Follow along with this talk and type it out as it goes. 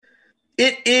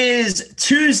It is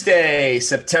Tuesday,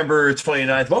 September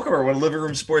 29th. Welcome everyone to Living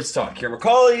Room Sports Talk. Here,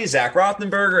 Macaulay, Zach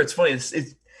Rothenberger. It's funny.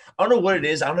 I don't know what it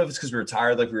is. I don't know if it's because we were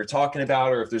tired, like we were talking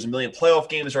about, or if there's a million playoff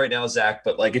games right now, Zach.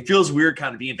 But like, it feels weird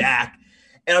kind of being back,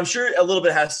 and I'm sure a little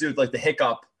bit has to do with like the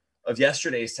hiccup of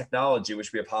yesterday's technology,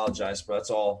 which we apologize for. That's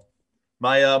all.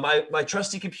 My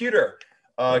trusty computer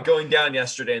going down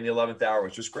yesterday in the 11th hour,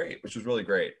 which was great, which was really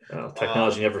great.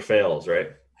 Technology never fails,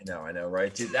 right? I know,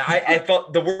 right? Dude, I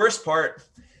felt the worst part.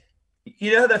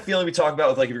 You know that feeling we talk about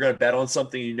with like if you're going to bet on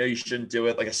something, you know you shouldn't do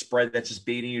it, like a spread that's just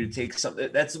baiting you to take something.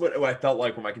 That's what I felt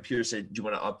like when my computer said, "Do you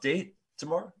want to update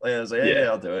tomorrow?" Like, I was like, "Yeah,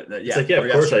 I'll do it." It's like, yeah,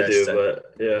 of course I do, but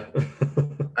yeah.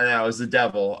 I know it was the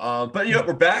devil. But you know,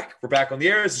 we're back. We're back on the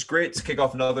air. This is great to kick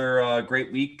off another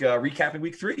great week, recapping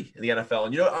week 3 in the NFL.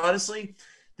 And you know, honestly,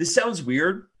 this sounds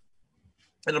weird,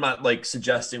 and I'm not like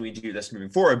suggesting we do this moving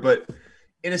forward, but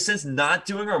in a sense, not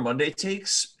doing our Monday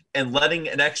takes and letting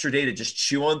an extra day to just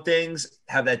chew on things,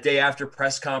 have that day after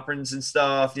press conference and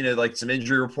stuff, you know, like some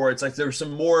injury reports. Like there's a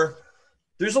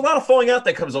lot of falling out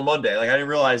that comes on Monday. Like I didn't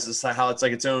realize this, how it's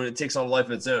like its own, it takes on a life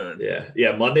of its own.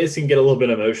 Yeah. Mondays can get a little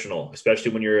bit emotional,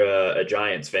 especially when you're a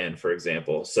Giants fan, for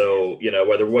example. So, you know,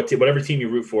 whatever team you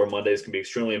root for, Mondays can be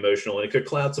extremely emotional and it could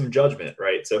cloud some judgment,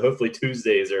 right? So hopefully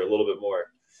Tuesdays are a little bit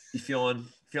more. You feeling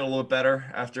a little better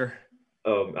after? I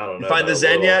don't know. You find the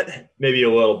zen yet? Maybe a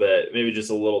little bit. Maybe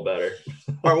just a little better.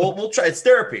 All right, we'll try. It's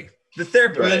therapy.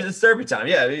 Right. It's therapy time.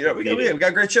 Yeah, you know, we got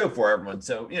a great show for everyone.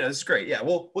 So you know, it's great. Yeah,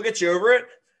 we'll get you over it.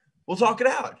 We'll talk it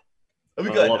out.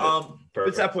 It'll be good. But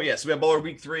at that point, yes, we have all our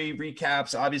week 3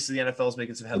 recaps. Obviously, the NFL is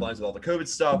making some headlines with all the COVID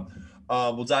stuff.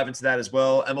 We'll dive into that as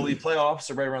well. MLB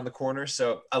playoffs are right around the corner,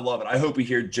 so I love it. I hope we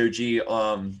hear Joe G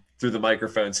through the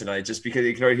microphone tonight, just because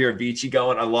you can already hear Avicii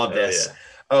going. I love this. Yeah.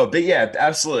 Oh, but yeah,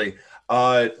 absolutely.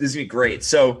 This is gonna be great.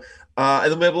 So,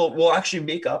 and then we'll actually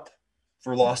make up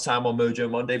for lost time on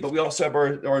Mojo Monday, but we also have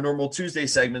our normal Tuesday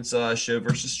segments, show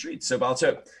versus street. So,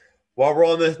 while we're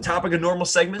on the topic of normal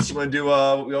segments, you want to do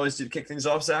what we always do to kick things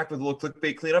off, Zach, with a little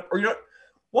clickbait cleanup, or you know,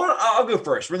 I'll go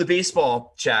first. We're in the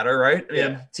baseball chatter, right? I mean,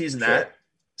 I'm teasing that.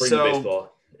 Bring the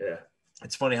baseball. Yeah,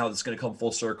 it's funny how this is going to come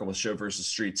full circle with show versus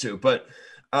street too, but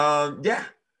yeah.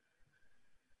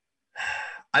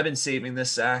 I've been saving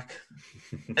this, Zach.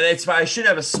 And it's fine. I should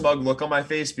have a smug look on my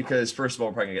face because, first of all,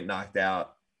 I'm probably going to get knocked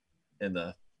out in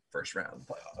the first round of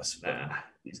the playoffs. Nah,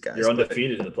 these guys. You're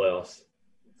undefeated in the playoffs.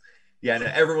 Yeah, no,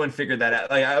 everyone figured that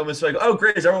out. Like, I almost like, oh,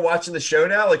 great. Is everyone watching the show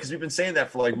now? Like, because we've been saying that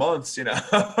for like months, you know?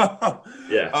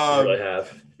 Yeah, we really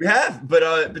have. We have. But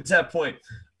to that point,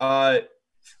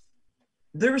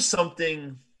 there was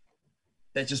something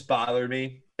that just bothered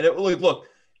me. And it look,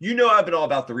 you know, I've been all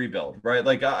about the rebuild, right?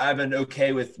 Like I've been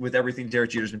okay with everything Derek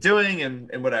Jeter's been doing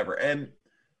and whatever. And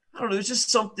I don't know, it's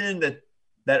just something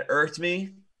that irked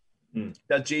me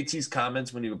about JT's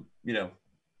comments when he,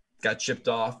 got shipped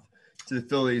off to the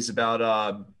Phillies about,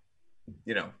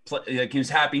 like he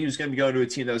was happy he was going to be going to a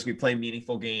team that was going to be playing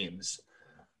meaningful games.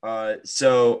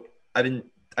 So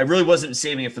I really wasn't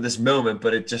saving it for this moment,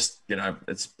 but it just,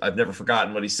 I've never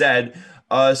forgotten what he said.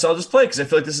 So I'll just play because I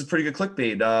feel like this is pretty good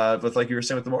clickbait with like you were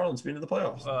saying with the Marlins being in the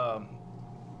playoffs.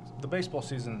 The baseball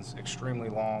season's extremely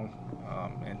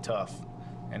long and tough,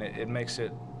 and it makes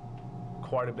it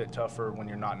quite a bit tougher when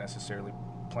you're not necessarily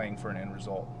playing for an end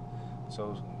result.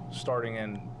 So starting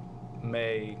in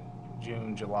May,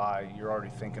 June, July, you're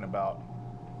already thinking about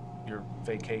your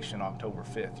vacation October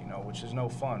 5th, which is no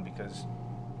fun because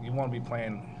you want to be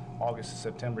playing August to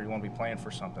September, you want to be playing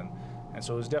for something. And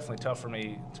so it was definitely tough for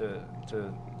me to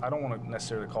I don't want to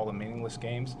necessarily call them meaningless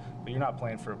games, but you're not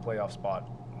playing for a playoff spot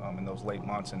in those late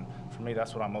months. And for me,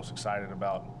 that's what I'm most excited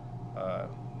about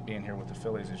being here with the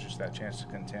Phillies is just that chance to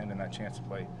contend and that chance to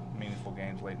play meaningful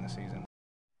games late in the season.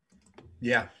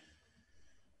 Yeah.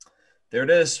 There it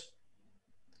is.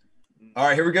 All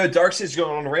right, here we go. Darkseid's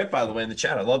going on a rant, by the way, in the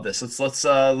chat. I love this.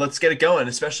 Let's get it going,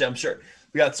 especially I'm sure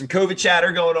we got some COVID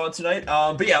chatter going on tonight.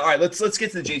 But yeah, all right, let's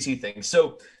get to the JT thing.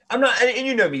 So I'm not, and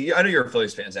you know me, I know you're a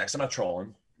Phillies fan, Zach, so I'm not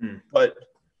trolling, but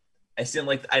I didn't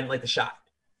like the shot.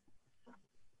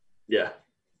 Yeah.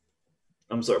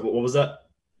 I'm sorry. What was that?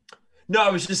 No, I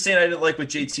was just saying I didn't like what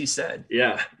JT said.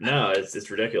 Yeah, no,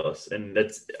 it's ridiculous, and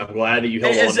I'm glad that you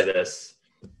held on to this.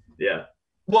 Yeah.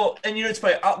 Well, and it's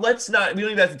funny. We don't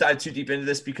even have to dive too deep into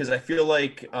this because I feel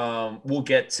like we'll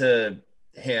get to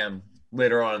him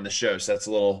later on in the show. So that's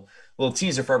a little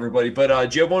teaser for everybody. But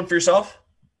do you have one for yourself?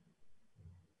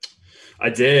 I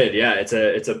did. Yeah,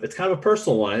 it's kind of a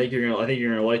personal one. I think you're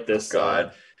gonna like this. Oh,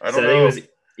 God, I don't know. I think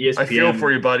it was ESPN. I feel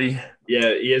for you, buddy. Yeah,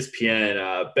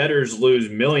 ESPN bettors lose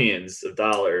millions of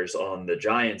dollars on the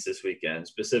Giants this weekend,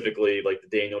 specifically like the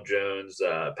Daniel Jones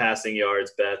passing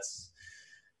yards bets.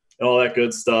 and all that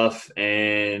good stuff.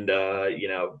 And,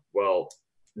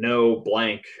 no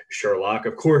blank Sherlock.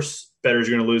 Of course, bettors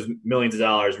are going to lose millions of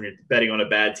dollars when you're betting on a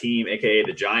bad team, aka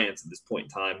the Giants at this point in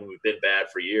time, who have been bad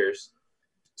for years.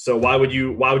 So why would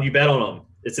you bet on them?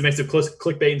 It's a mix of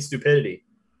clickbait and stupidity.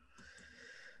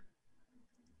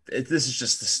 This is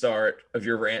just the start of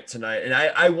your rant tonight, and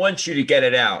I want you to get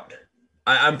it out.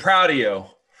 I'm proud of you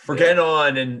for getting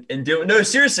on and doing. No,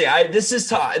 seriously, this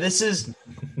is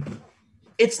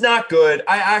it's not good.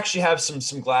 I actually have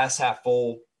some glass half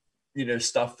full,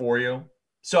 stuff for you.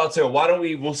 So I'll tell you, why don't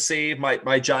we'll save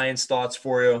my Giants thoughts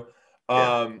for you.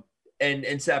 And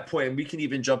to that point, we can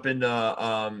even jump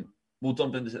into we'll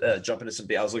jump into some.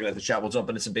 I was looking at the chat. We'll jump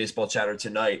into some baseball chatter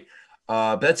tonight.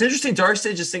 But that's interesting. Dark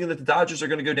Stage is thinking that the Dodgers are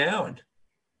going to go down.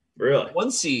 Really?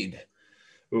 1 seed.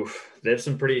 Oof. They have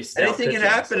some pretty stout Anything can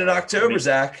happen in October,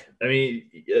 Zach. I mean,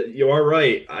 you are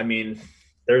right. I mean,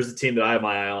 there's a team that I have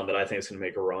my eye on that I think is going to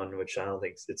make a run, which I don't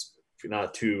think it's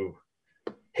not too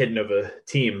hidden of a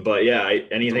team. But, yeah,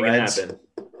 anything can happen.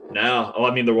 No. Oh,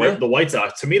 I mean, the White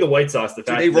Sox. To me, the White Sox, the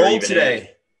fact they rolled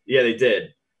today. Yeah, they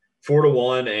did.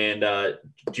 4-1, and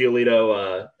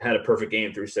Giolito had a perfect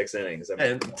game through 6 innings. I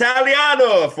mean, and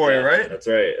Italiano for you, right? That's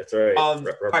right. All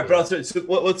right, but so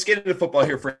let's get into football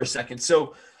here for a second.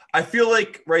 So I feel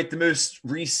like, right, the most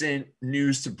recent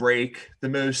news to break, the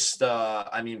most,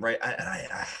 I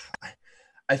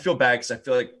feel bad because I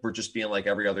feel like we're just being like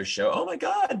every other show. Oh my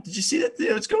God, did you see that?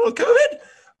 It's going with COVID.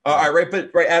 All right,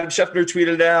 Adam Schefter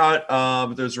tweeted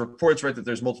out. There's reports, right, that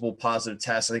there's multiple positive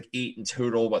tests. I think 8 in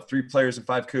total. 3 players and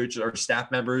 5 coaches or staff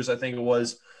members, I think it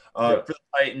was, for the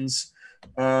Titans.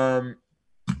 And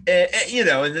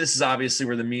this is obviously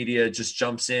where the media just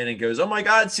jumps in and goes, "Oh my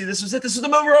God, see, this was it. This is the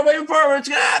moment we're all waiting for. It's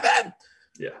gonna happen."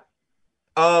 Yeah.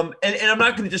 And I'm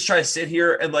not going to just try to sit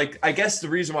here and I guess the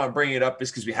reason why I'm bringing it up is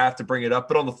because we have to bring it up.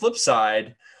 But on the flip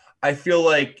side, I feel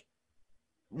like,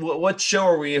 what show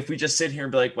are we if we just sit here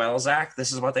and be like, well, Zach,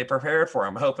 this is what they prepared for.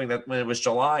 I'm hoping that when it was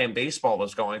July and baseball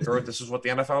was going through it, this is what the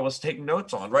NFL was taking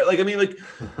notes on, right?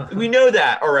 We know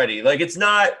that already. It's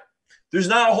not – there's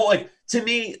not a whole – to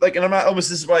me, and I'm not – almost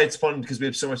this is why it's fun because we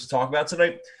have so much to talk about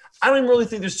tonight. I don't even really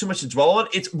think there's too much to dwell on.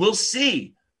 We'll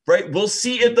see, right? We'll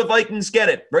see if the Vikings get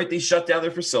it, right? They shut down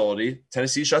their facility.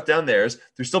 Tennessee shut down theirs.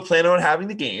 They're still planning on having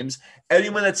the games.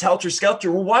 Anyone that's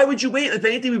helter-skelter, well, why would you wait? If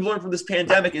anything we've learned from this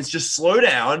pandemic is just slow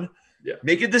down,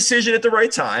 make a decision at the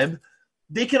right time.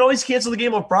 They can always cancel the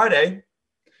game on Friday.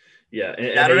 Yeah.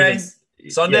 Saturday,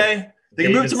 Sunday. Yeah, they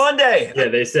can move to Monday. Yeah,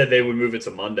 they said they would move it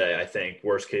to Monday, I think,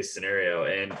 worst-case scenario.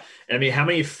 And, I mean, how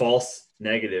many false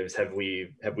negatives have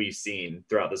we seen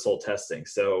throughout this whole testing?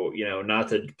 So, not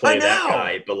to play that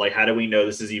guy, but, how do we know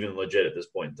this is even legit at this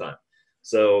point in time?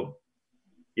 So,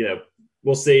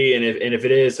 we'll see, and if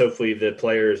it is, hopefully the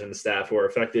players and the staff who are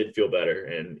affected feel better,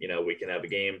 and we can have a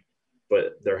game.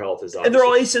 But their health is obviously, and they're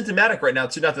all asymptomatic right now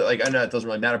too. Not that I know it doesn't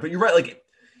really matter, but you're right.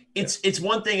 It's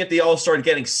one thing if they all started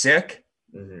getting sick,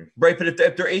 right? But if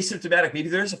they're asymptomatic, maybe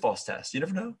there is a false test. You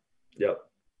never know. Yep.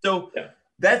 So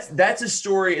that's a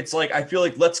story. It's I feel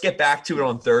like let's get back to it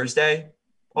on Thursday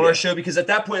on our show because at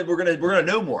that point we're gonna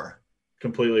know more.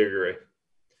 Completely agree.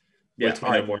 Yeah.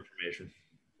 All right. More information.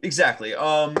 Exactly.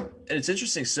 And it's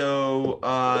interesting. So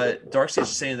Darkstage is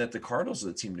saying that the Cardinals are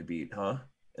the team to beat, huh?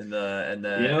 In the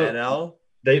NL.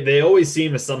 They always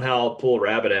seem to somehow pull a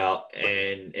rabbit out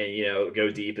and go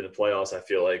deep in the playoffs, I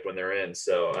feel like, when they're in.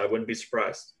 So I wouldn't be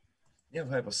surprised. Yeah,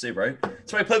 we'll see, right?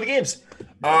 That's why I play the games.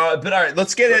 But all right,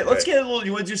 let's get it. Let's get a little.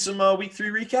 You want to do some week 3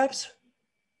 recaps?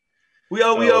 We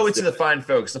owe it to the fine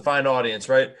folks, the fine audience,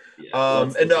 right? Yeah,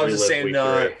 and I was just saying,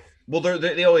 well,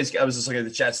 they always. I was just looking at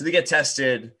the chat, so they get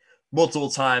tested multiple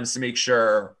times to make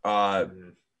sure.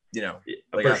 I'm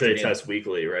pretty sure they test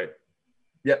weekly, right?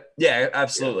 Yep. Yeah,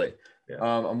 absolutely. Yeah.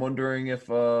 I'm wondering if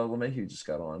LeMahieu just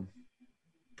got on.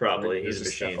 Probably. He's a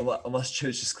machine. Unless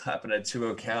Joe's just clapping at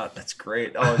 2-0 count. That's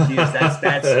great. Oh, he is.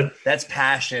 That's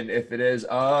passion if it is.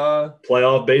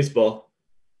 Playoff baseball.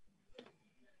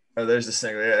 Oh, there's the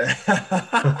singer. Yeah.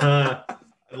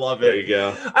 I love it. There you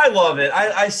go. I love it.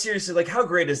 I seriously, how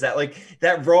great is that?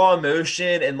 That raw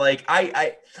emotion and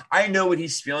I know what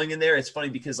he's feeling in there. It's funny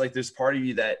because there's part of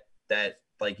you that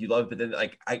you love, but then I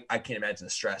can't imagine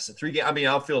the stress. The 3 game. I mean,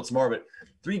 I'll feel it tomorrow, but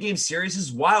 3-game series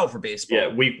is wild for baseball. Yeah,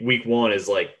 week 1 is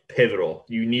pivotal.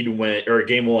 You need to win, or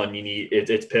game 1 you need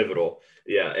it's pivotal.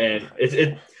 Yeah, and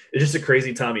it's just a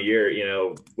crazy time of year,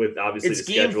 with obviously it's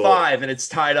the game schedule. 5 and it's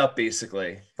tied up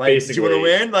basically. Do you want to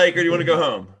win, or do you want to go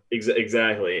home?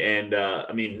 Exactly, and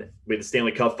I mean, with the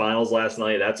Stanley Cup Finals last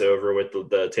night, that's over with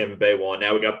the Tampa Bay one.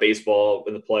 Now we got baseball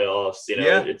in the playoffs.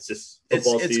 It's just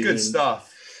football season. It's good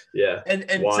stuff. Yeah, and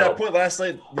to that point last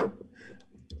night,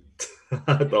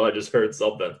 I thought I just heard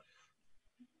something.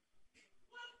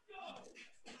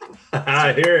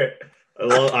 I hear it.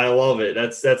 I love it.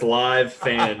 That's live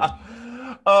fan.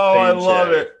 Oh, fan I love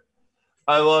chat. it.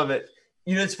 I love it.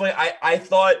 You know, it's funny. I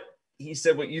thought he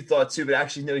said what you thought too, but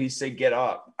actually, no, he said get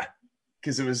up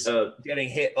because it was getting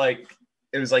hit. Like,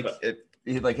 it was like,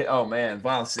 oh man,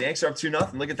 wow. So the Yanks are up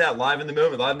 2-0. Look at that. Live in the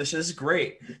moment, live in the show. This is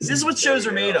great. This is what shows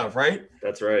are made of, right?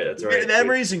 That's right. That's right. Good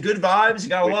memories and good vibes. You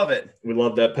got to love it. We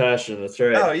love that passion. That's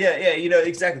right. Oh, yeah. You know,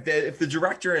 exactly. If the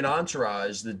director in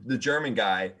Entourage, the German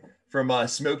guy from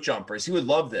Smoke Jumpers, he would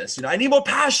love this. You know, I need more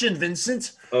passion,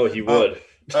 Vincent. Oh, he would.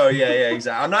 Yeah,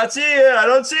 exactly. I'm not seeing it. I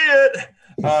don't see it.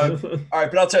 All right,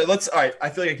 but I'll tell you. All right. I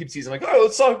feel like I keep teasing. Like,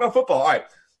 let's talk about football. All right,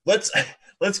 let's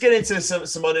get into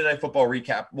some Monday Night Football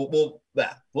recap.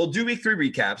 We'll do week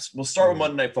 3 recaps. We'll start with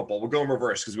Monday Night Football. We'll go in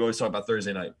reverse because we always talk about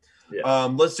Thursday night. Yeah.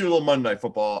 Let's do a little Monday Night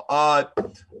Football.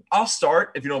 I'll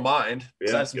start if you don't mind.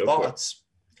 I have some thoughts.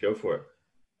 Go for it.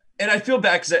 And I feel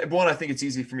bad because, one, I think it's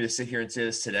easy for me to sit here and say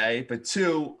this today. But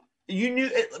 2, you knew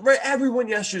it, right? Everyone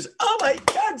yesterday was, oh my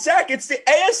God, Zach, it's the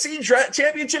AFC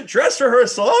championship dress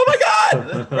rehearsal. Oh my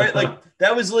God. Right? Like,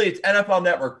 that was literally NFL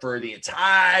Network for the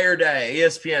entire day.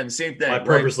 ESPN, same thing. I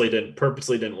purposely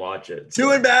didn't watch it.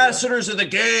 2 ambassadors of the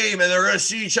game, and they're going to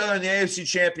see each other in the AFC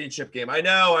championship game. I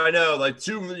know. Like,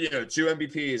 2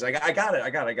 MVPs. I got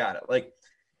it. Like,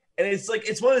 and it's like,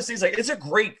 it's one of those things, like, it's a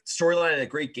great storyline and a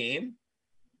great game.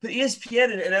 But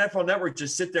ESPN and NFL Network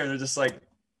just sit there and they're just like,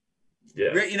 you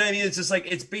know what I mean? It's just like,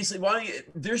 it's basically,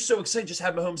 they're so excited just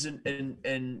have Mahomes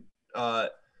and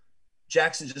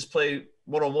Jackson just play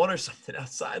one-on-one or something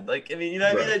outside. Like, I mean, you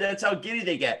know what I mean? That's how giddy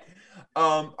they get.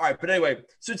 All right. But anyway,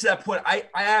 so to that point, I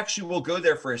actually will go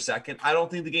there for a second. I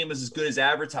don't think the game is as good as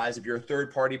advertised. If you're a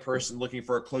third-party person looking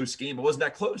for a close game, it wasn't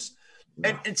that close.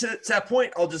 No. And to that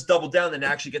point, I'll just double down and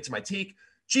actually get to my take.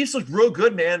 Chiefs look real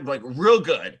good, man, like real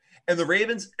good. And the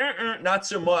Ravens, not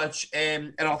so much.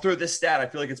 And I'll throw this stat. I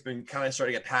feel like it's been kind of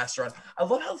starting to get passed around. I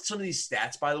love how some of these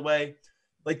stats, by the way,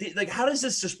 like how does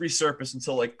this just resurface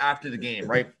until like after the game,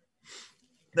 right?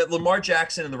 That Lamar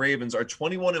Jackson and the Ravens are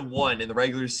 21-1 in the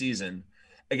regular season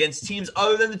against teams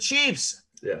other than the Chiefs.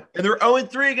 Yeah. And they're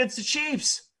 0-3 against the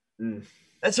Chiefs.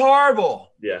 That's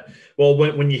horrible. Yeah. Well,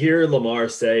 when you hear Lamar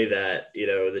say that, you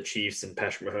know, the Chiefs and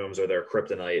Patrick Mahomes are their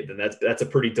kryptonite, then that's a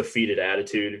pretty defeated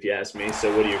attitude, if you ask me.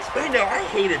 So what do you expect? I know. I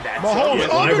hated that. Mahomes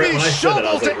underneath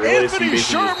shovel to Anthony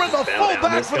Sherman, the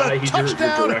fullback for the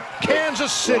touchdown,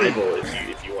 Kansas City. Rival,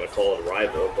 if you want to call it a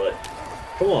rival, but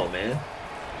come on, man.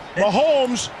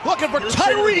 Mahomes looking for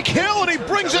Tyreek Hill, and he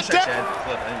brings it down.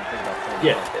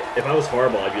 Yeah, if I was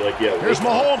Harbaugh, I'd be like, yo. Here's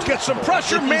Mahomes, gets some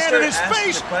pressure, man in his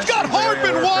face. Got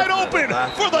Hardman wide open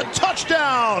for the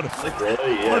touchdown. Like,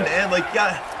 really? Yeah. Come on, man. Like,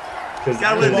 got to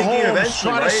win the game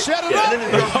eventually, right? To set it up.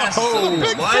 The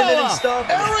big fella,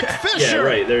 Eric Fisher. Yeah,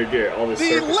 right. They're all this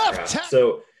the left crap.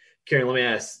 So, Karen, let me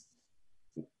ask.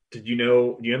 Do you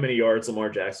know how many yards Lamar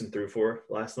Jackson threw for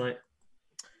last night?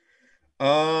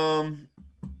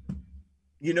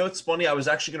 You know, it's funny. I was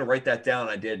actually going to write that down.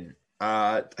 I didn't.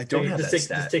 I don't have that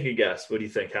stat. Just take a guess. What do you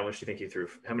think? How much do you think he threw?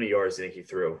 How many yards do you think he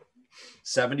threw?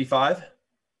 75?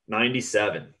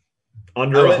 97.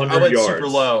 Under 100 I went yards. Super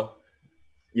low.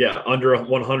 Yeah, under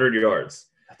 100 yards.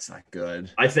 That's not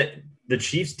good. I think the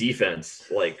Chiefs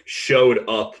defense showed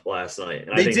up last night.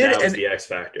 And I think that was the X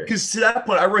factor. Because to that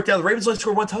point, I wrote down the Ravens only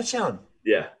scored 1 touchdown.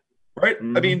 Yeah. Right?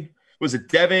 Mm-hmm. I mean, was it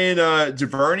Devin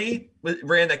Duvernay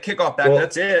ran that kickoff back?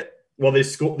 That's it. Well, they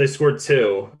scored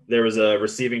 2. There was a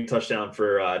receiving touchdown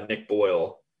for Nick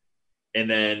Boyle, and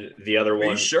then the other one.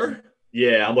 Are you sure?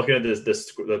 Yeah, I'm looking at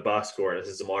the box score, and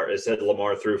it said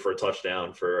Lamar threw for a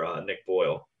touchdown for Nick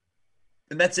Boyle,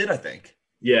 and that's it, I think.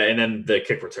 Yeah, and then the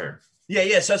kick return.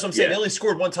 Yeah. So that's what I'm saying. They only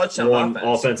scored 1 touchdown. One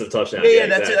offensive touchdown. Yeah,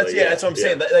 that's exactly. That's what I'm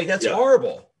saying. Like, that's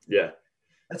horrible. Yeah,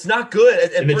 that's not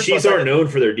good. And the Chiefs aren't known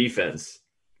for their defense.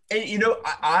 And you know,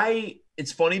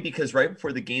 it's funny because right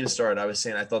before the game started, I was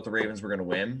saying I thought the Ravens were going to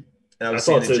win, and I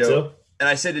thought so too. And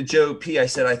I said to Joe P, I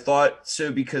said I thought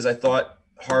so because I thought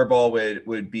Harbaugh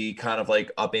would be kind of like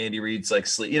up Andy Reid's like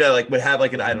sleeve, you know, like would have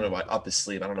like an I don't know what up his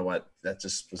sleeve. I don't know what that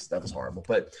was horrible,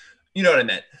 but you know what I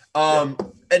meant.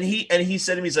 And he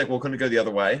said to me, he's like, well, couldn't it go the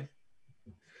other way?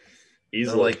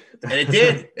 Easily, and it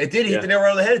did. It did. He hit the nail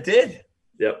right on the head. It did.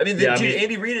 Yeah. I mean,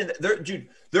 Andy Reid and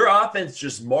their offense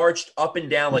just marched up and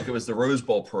down like it was the Rose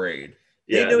Bowl parade.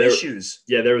 They had no issues.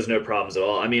 Yeah, there was no problems at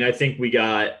all. I mean, I think we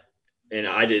got, and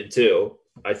I did too.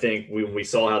 I think when we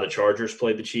saw how the Chargers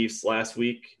played the Chiefs last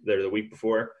week, the week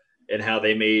before, and how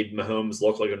they made Mahomes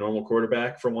look like a normal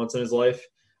quarterback for once in his life.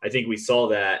 I think we saw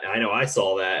that. I know I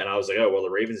saw that, and I was like, oh, well, the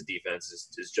Ravens defense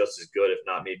is just as good, if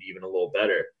not maybe even a little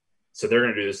better. So they're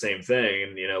going to do the same thing.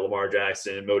 And, Lamar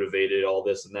Jackson motivated, all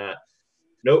this and that.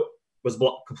 Nope. Was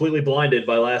completely blinded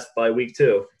by week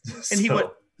 2. And he went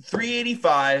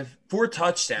 385, 4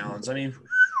 touchdowns. I mean,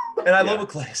 and I love what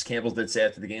Calais Campbell did say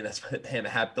after the game. That's paying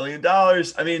 $500 million.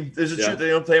 I mean, there's a truth. They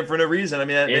don't play him for no reason. I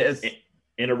mean,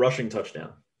 and a rushing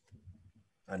touchdown.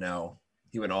 I know.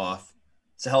 He went off.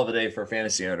 It's a hell of a day for a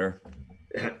fantasy owner.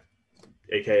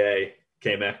 AKA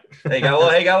K-Mac. Hey, gotta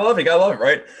love it,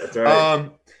 right? That's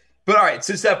right. But all right,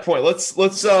 since that point, let's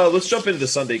jump into the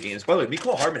Sunday games. By the way,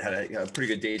 Mecole Hardman had a pretty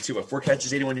good day too. 4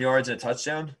 catches, 81 yards, and a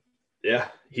touchdown. Yeah,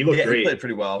 he looked great. He played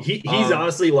pretty well. He's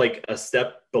honestly like a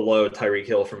step below Tyreek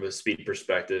Hill from a speed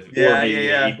perspective, or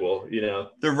maybe equal.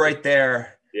 They're right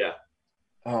there. Yeah.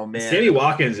 Oh man, Sammy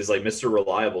Watkins is like Mr.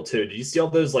 Reliable too. Did you see all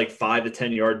those like 5 to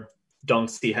 10 yard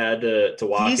dunks he had to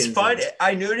Watkins? He's fine.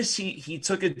 I noticed he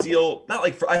took a deal. Not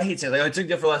like I hate saying I took a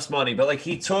deal for less money, but like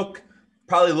he took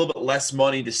probably a little bit less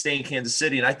money to stay in Kansas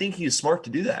City, and I think he's smart to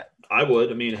do that. I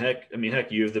would. I mean, heck,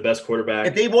 you have the best quarterback.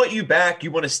 If they want you back,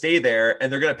 you want to stay there,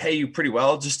 and they're going to pay you pretty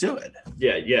well. Just do it.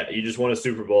 Yeah. You just won a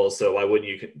Super Bowl, so why wouldn't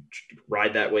you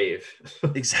ride that wave?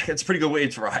 Exactly, it's a pretty good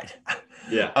wave to ride.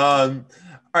 Yeah. All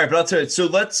right, but I'll tell you. So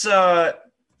let's start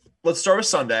with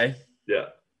Sunday. Yeah.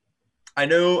 I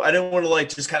know I didn't want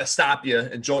to just kind of stop you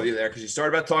and jolt you there because you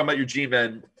started about talking about your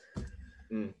G-men.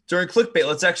 During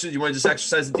clickbait, you want to just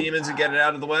exercise the demons and get it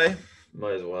out of the way?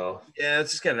 Might as well. Yeah,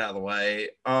 let's just get it out of the way.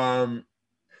 Well,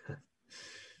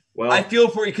 I feel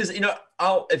for you because,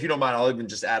 if you don't mind, I'll even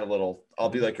just add a little. I'll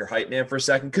be like your hype man for a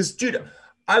second. Because, dude,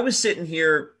 I was sitting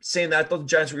here saying that I thought the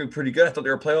Giants were going to be pretty good. I thought they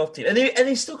were a playoff team. And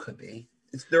they still could be.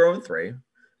 They're 0-3.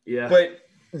 Yeah. But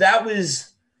that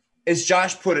was, as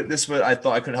Josh put it, this way, I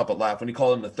thought I couldn't help but laugh when he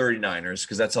called them the 39ers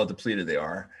because that's how depleted they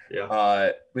are.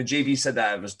 Yeah. When JV said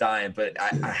that, I was dying. But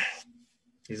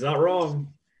he's not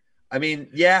wrong. I mean,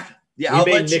 yeah. I'll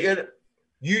let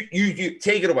you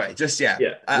take it away. Just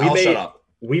I'll shut up.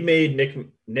 We made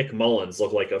Nick Mullins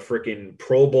look like a freaking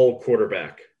Pro Bowl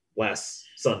quarterback last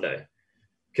Sunday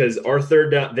because our third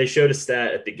down, they showed a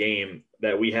stat at the game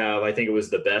that we have, I think it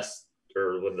was the best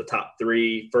or one of the top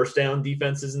 3 first down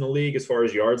defenses in the league as far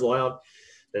as yards allowed.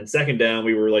 Then second down,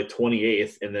 we were like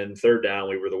 28th, and then third down,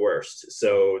 we were the worst.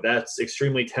 So that's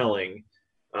extremely telling.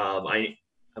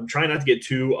 I'm trying not to get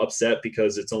too upset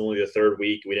because it's only the 3rd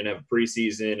week. We didn't have a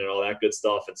preseason and all that good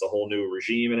stuff. It's a whole new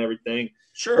regime and everything.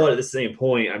 Sure. But at the same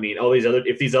point, I mean,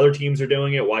 if these other teams are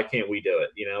doing it, why can't we do it?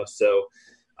 So,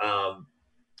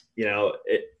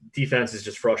 defense is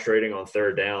just frustrating on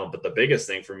third down. But the biggest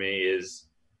thing for me is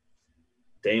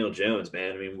Daniel Jones,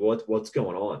 man. I mean, what's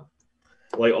going on?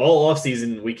 Like all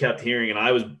offseason, we kept hearing, and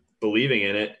I was believing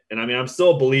in it. And I mean, I'm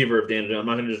still a believer of Daniel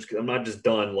Jones. I'm not just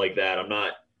done like that. I'm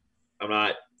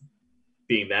not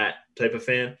being that type of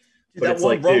fan. Dude, that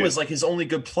one run was like his only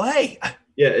good play.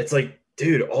 Yeah, it's like,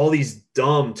 dude, all these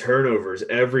dumb turnovers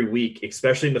every week,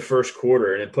 especially in the first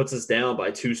quarter, and it puts us down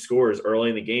by 2 scores early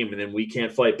in the game, and then we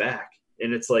can't fight back.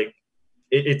 And it's like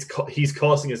he's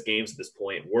costing us games at this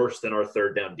point, worse than our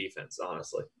third down defense,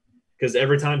 honestly. Because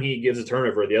every time he gives a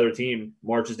turnover, the other team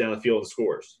marches down the field and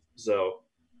scores. So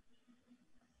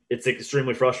it's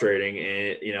extremely frustrating,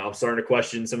 and I'm starting to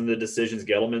question some of the decisions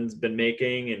Gettleman's been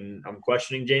making, and I'm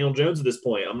questioning Daniel Jones at this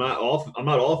point. I'm not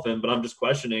off him, but I'm just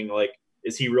questioning, like,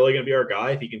 is he really going to be our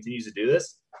guy if he continues to do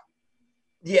this?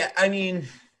 Yeah, I mean,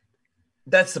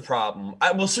 that's the problem.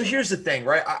 So here's the thing,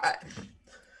 right? I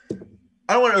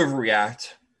don't want to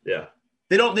overreact. Yeah,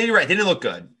 you're right. They didn't look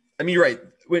good. I mean, you're right.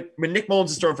 When Nick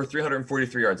Mullins is throwing for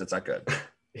 343 yards, that's not good.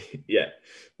 Yeah.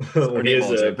 When he is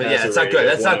but yeah, it's not good.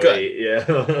 That's not good.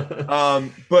 Yeah.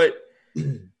 But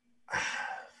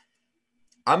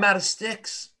I'm out of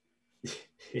sticks.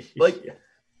 Like,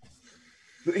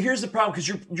 here's the problem, because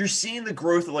you're seeing the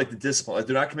growth of like the discipline. Like,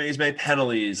 they're not committing as many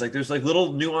penalties. Like, there's like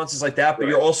little nuances like that, but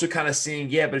you're also kind of seeing,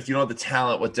 but if you don't have the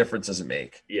talent, what difference does it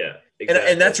make? Yeah.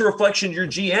 Exactly. And that's a reflection of your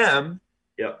GM.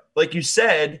 Yeah. Like you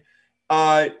said,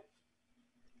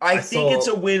 I think it's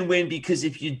a win-win, because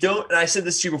if you don't, and I said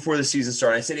this to you before the season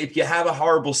started, I said, if you have a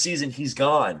horrible season, he's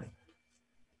gone.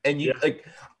 And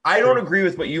I don't agree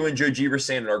with what you and Joe G were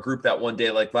saying in our group that one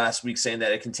day, like last week, saying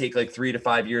that it can take like 3 to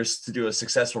 5 years to do a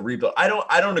successful rebuild. I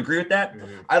don't agree with that.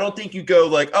 Mm-hmm. I don't think you go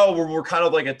like, oh, we're kind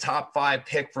of like a top 5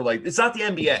 pick for like, it's not the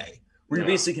NBA where you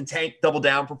basically can double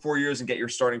down for 4 years and get your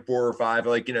starting 4 or 5,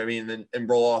 like, you know what I mean? And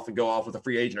roll off and go off with a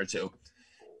free agent or 2.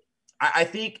 I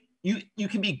think you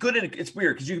can be good and it's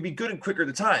weird because you can be good and quicker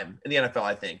the time in the NFL,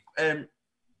 I think. And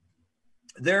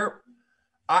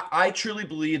I truly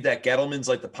believe that Gettleman's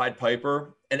like the Pied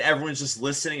Piper, and everyone's just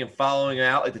listening and following him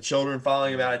out, like the children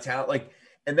following him out of town. Like,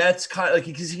 and that's kind of like,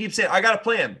 because he keeps saying, I got a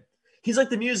plan. he's like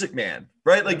the Music Man,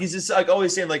 right? Like he's just like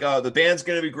always saying like, oh, the band's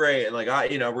gonna be great, and like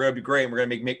we're gonna be great, and we're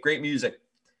gonna make great music.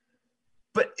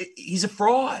 But he's a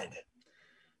fraud.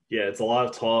 Yeah, it's a lot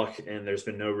of talk, and there's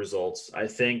been no results. I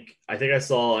think I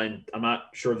saw, and I'm not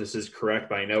sure if this is correct,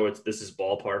 but I know this is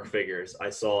ballpark figures. I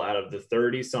saw out of the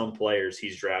 30-some players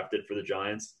he's drafted for the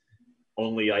Giants,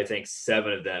 only I think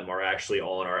 7 of them are actually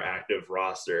on our active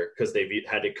roster because they've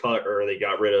had to cut or they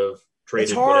got rid of, traded.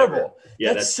 It's horrible. Whatever.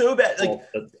 Yeah, that's so bad. Like,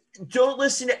 don't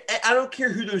listen to. I don't care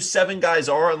who those 7 guys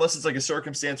are, unless it's like a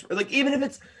circumstance. Like even if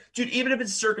it's a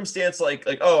circumstance like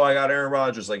oh, I got Aaron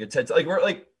Rodgers, like a 10, like we're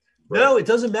like. No, it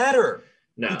doesn't matter.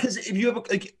 No. Because if you have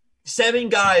like 7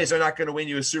 guys are not going to win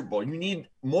you a Super Bowl. You need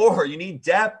more. You need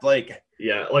depth. Like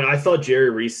I thought Jerry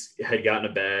Reese had gotten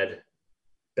a bad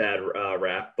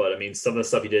rap, but I mean, some of the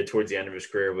stuff he did towards the end of his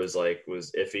career was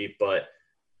iffy. But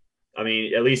I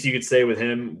mean, at least you could say with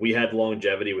him, we had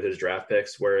longevity with his draft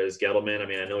picks. Whereas Gettleman, I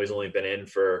mean, I know he's only been in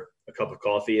for a cup of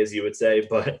coffee, as you would say,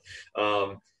 but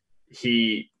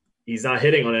he's not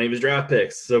hitting on any of his draft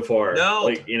picks so far.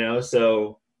 No,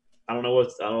 so. I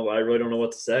really don't know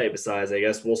what to say besides, I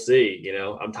guess we'll see.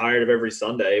 I'm tired of every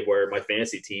Sunday where my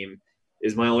fantasy team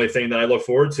is my only thing that I look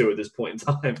forward to at this point in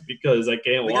time because I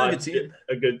can't watch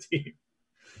a good team.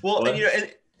 Well,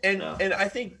 and I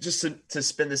think just to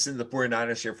spin this into the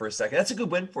 49ers here for a second, that's a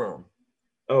good win for them.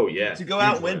 Oh, yeah. To go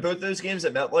out and win both those games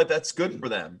at MetLife, that's good for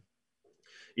them.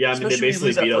 Yeah, I mean, they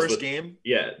basically beat us with game.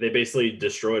 Yeah, they basically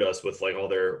destroyed us with like all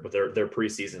their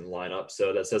preseason lineup.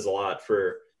 So that says a lot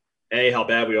for how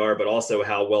bad we are, but also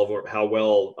how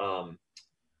well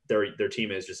their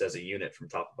team is just as a unit from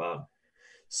top to bottom.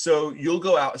 So you'll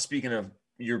go out. Speaking of,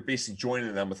 you're basically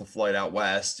joining them with a flight out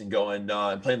west and going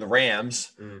and playing the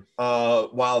Rams,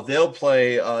 while they'll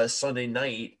play Sunday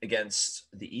night against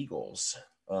the Eagles,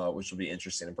 which will be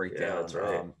interesting to break down. That's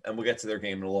right. And we'll get to their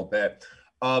game in a little bit.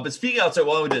 But speaking outside,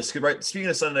 while we do this, right? Speaking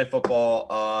of Sunday Night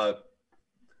Football,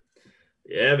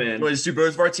 yeah, man, we'll just do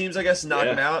both of our teams, I guess, and knock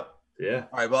them out. Yeah.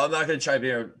 All right. Well, I'm not going to try to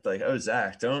be like, oh,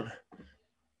 Zach, don't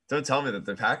tell me that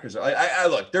the Packers are. I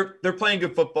look, they're playing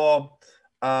good football.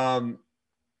 I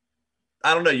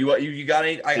don't know. You got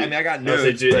any? I mean, I got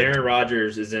notes. Aaron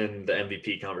Rodgers is in the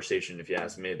MVP conversation, if you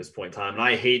ask me at this point in time. And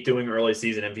I hate doing early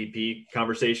season MVP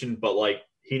conversation, but like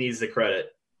he needs the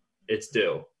credit. It's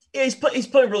due. Yeah, he's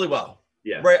playing really well.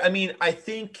 Yeah. Right. I mean, I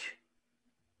think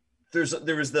there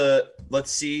was the let's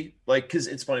see, like, because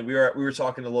it's funny, we were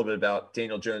talking a little bit about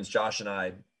Daniel Jones, Josh and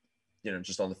I,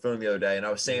 just on the phone the other day, and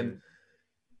I was saying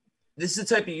this is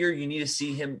the type of year you need to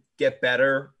see him get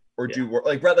better or do work.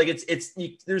 Like, right, like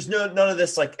there's none of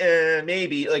this like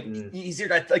maybe like easier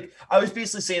guy. Like I was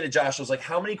basically saying to Josh, I was like,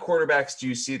 how many quarterbacks do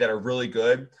you see that are really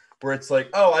good? Where it's like,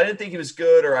 oh, I didn't think he was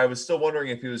good, or I was still wondering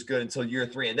if he was good until year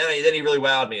 3, and then he really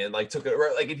wowed me and like took it.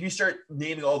 Like if you start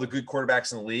naming all the good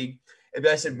quarterbacks in the league. If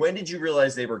I said, when did you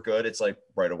realize they were good? It's like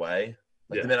right away.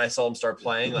 Like the minute I saw them start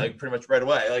playing, like pretty much right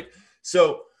away. Like,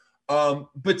 so,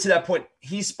 but to that point,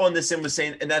 he spun this in with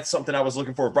saying, and that's something I was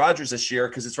looking for with Rodgers this year,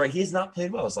 because it's right. He has not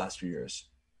played well his last few years.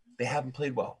 They haven't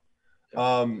played well.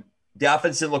 The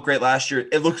offense didn't look great last year.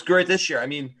 It looks great this year. I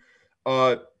mean,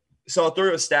 so I'll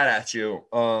throw a stat at you.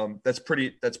 That's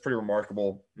pretty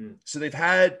remarkable. So they've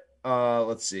had,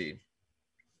 let's see,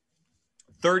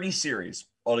 30 series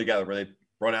altogether where they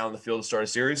run out on the field to start a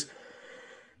series.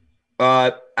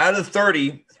 Out of the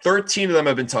 30, 13 of them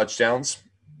have been touchdowns,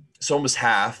 so almost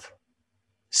half.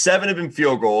 7 have been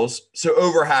field goals, so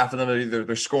over half of them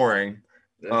they're scoring.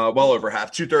 Well over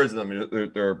half, 2/3 of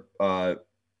them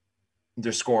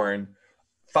they're scoring.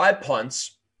 5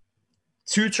 punts,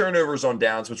 2 turnovers on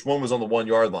downs, which one was on the 1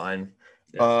 yard line,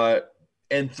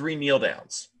 and 3 kneel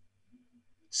downs.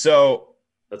 So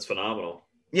that's phenomenal.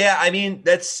 Yeah, I mean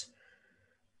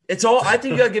it's all. I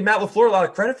think you got to give Matt LaFleur a lot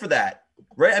of credit for that,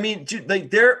 right? I mean, dude,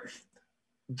 like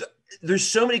there's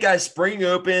so many guys springing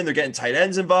open. They're getting tight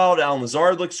ends involved. Allen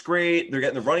Lazard looks great. They're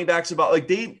getting the running backs involved. Like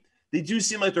they do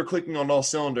seem like they're clicking on all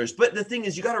cylinders. But the thing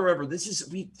is, you got to remember, this is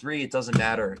week 3. It doesn't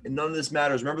matter, and none of this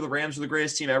matters. Remember, the Rams were the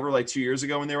greatest team ever, like 2 years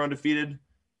ago when they were undefeated.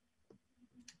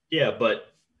 Yeah,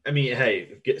 but I mean,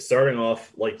 hey, starting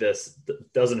off like this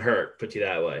doesn't hurt. Put you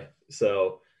that way.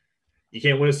 So you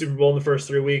can't win a Super Bowl in the first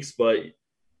 3 weeks, but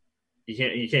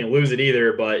you can't lose it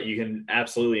either, but you can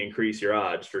absolutely increase your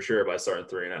odds for sure by starting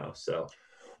 3-0. So,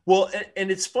 well, and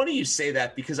it's funny you say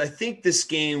that because I think this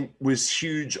game was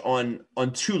huge on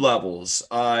 2 levels.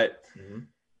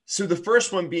 So the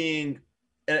first one being,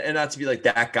 and not to be like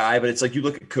that guy, but it's like you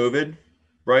look at COVID,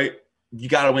 right? You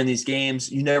got to win these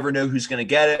games. You never know who's going to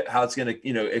get it, how it's going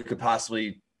to, it could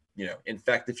possibly,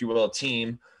 infect, if you will, a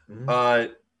team.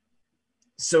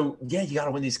 So yeah, you got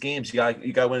to win these games. You got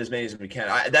to win as many as we can.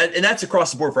 And that's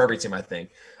across the board for every team, I think.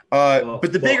 But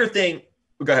the bigger thing,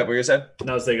 go ahead. What you say?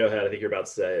 No, say go ahead. I think you're about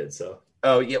to say it. So.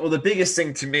 Oh yeah. Well, the biggest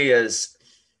thing to me is,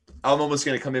 I'm almost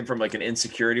going to come in from like an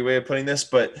insecurity way of putting this,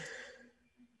 but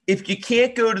if you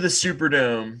can't go to the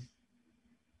Superdome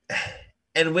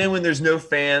and win when there's no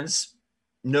fans,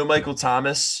 no Michael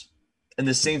Thomas, and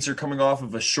the Saints are coming off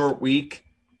of a short week,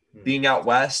 being out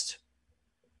west,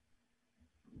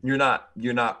 you're not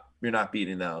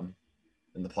beating them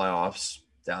in the playoffs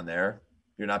down there.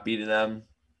 You're not beating them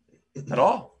at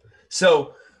all.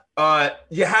 So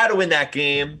you had to win that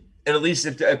game. And at least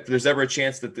if there's ever a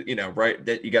chance that, that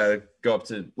you got to go up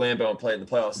to Lambeau and play in the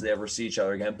playoffs if they ever see each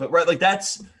other again. But right, like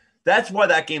that's why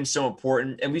that game's so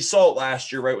important. And we saw it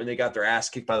last year, right, when they got their ass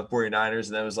kicked by the 49ers.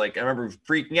 And then it was like, I remember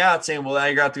freaking out saying, well, now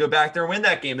you're going to have to go back there and win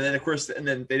that game. And then, of course, and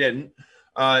then they didn't.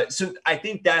 So I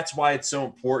think that's why it's so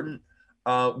important.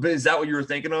 But is that what you were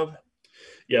thinking of?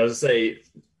 Yeah, I was going to say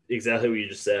exactly what you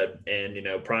just said. And,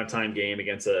 primetime game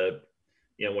against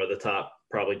one of the top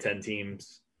probably 10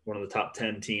 teams, one of the top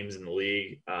 10 teams in the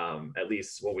league, at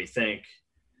least what we think,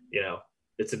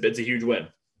 it's a huge win.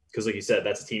 Because like you said,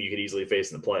 that's a team you could easily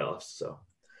face in the playoffs. So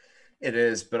it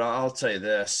is, but I'll tell you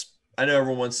this. I know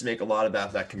everyone wants to make a lot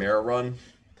about that Kamara run.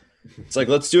 It's like,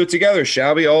 let's do it together,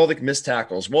 shall we? All the missed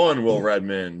tackles. 1, Will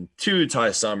Redmond. 2,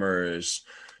 Ty Summers.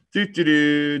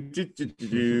 Adrian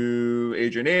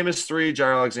Amos 3,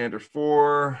 Jair Alexander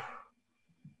 4,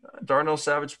 Darnell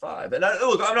Savage 5. And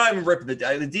look, I'm not even ripping the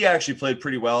D. The D actually played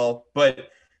pretty well, but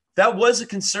that was a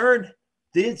concern.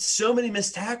 They had so many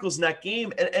missed tackles in that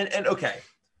game. And okay,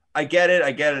 I get it.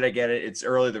 It's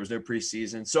early. There was no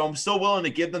preseason. So I'm still willing to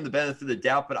give them the benefit of the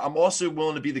doubt, but I'm also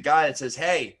willing to be the guy that says,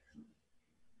 hey,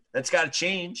 that's got to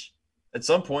change at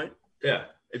some point. Yeah.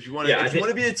 If you want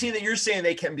to be the team that you're saying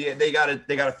they can be, they got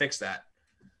to fix that.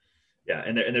 Yeah,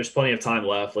 and there's plenty of time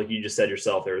left. Like you just said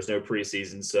yourself, there was no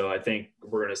preseason, so I think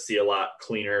we're going to see a lot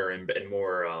cleaner and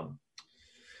more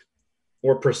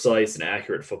precise and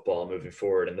accurate football moving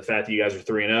forward. And the fact that you guys are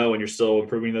 3-0 and you're still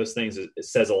improving those things, it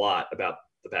says a lot about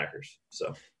the Packers.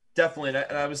 So definitely,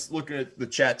 and I was looking at the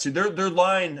chat too. Their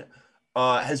line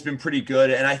has been pretty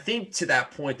good, and I think to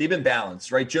that point they've been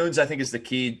balanced. Right, Jones I think is the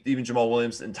key. Even Jamal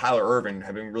Williams and Tyler Irvin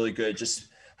have been really good, just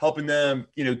helping them,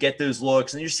 get those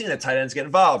looks. And you're seeing that tight ends get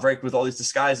involved, right, with all these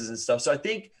disguises and stuff. So I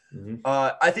think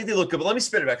they look good. But let me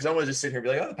spin it back because I don't want to just sit here and be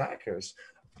like, oh, the Packers.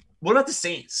 What about the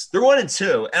Saints? They're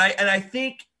 1-2, and I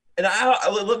think, and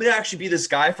let me actually be this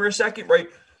guy for a second, right?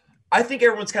 I think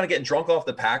everyone's kind of getting drunk off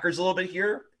the Packers a little bit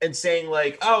here and saying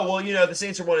like, oh, well, the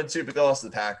Saints are 1-2, but they lost to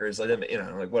the Packers. Like,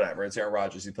 like whatever. It's Aaron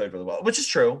Rodgers. He played really well, which is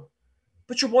true.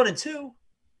 But you're 1-2.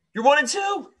 You're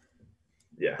 1-2.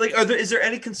 Yeah. Like, is there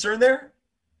any concern there?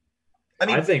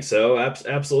 I think so.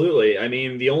 Absolutely. I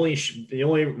mean, the only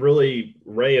really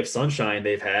ray of sunshine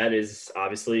they've had is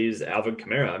Alvin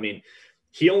Kamara. I mean,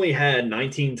 he only had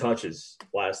 19 touches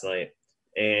last night,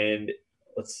 and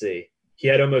let's see. He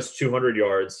had almost 200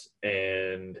 yards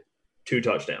and 2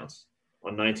 touchdowns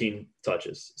on 19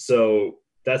 touches. So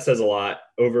that says a lot.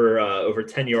 Over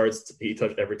 10 yards he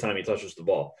touched every time he touches the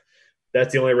ball.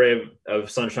 That's the only ray of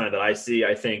sunshine that I see.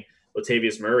 I think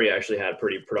Latavius Murray actually had a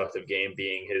pretty productive game,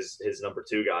 being his number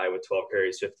 2 guy with 12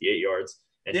 carries, 58 yards,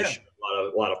 and just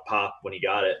a lot of pop when he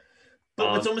got it. But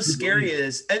what's almost scary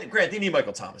is, and Grant, they need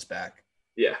Michael Thomas back.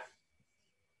 Yeah.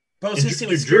 But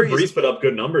Drew Brees put up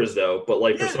good numbers though, but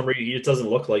for some reason it doesn't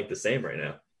look like the same right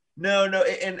now. No,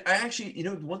 and I actually,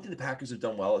 one thing the Packers have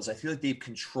done well is I feel like they've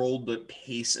controlled the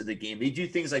pace of the game. They do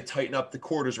things like tighten up the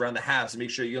quarters around the halves and make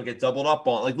sure you don't get doubled up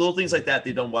on, like little things like that.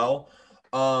 They've done well.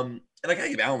 And I gotta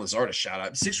give Allen Lazard a shout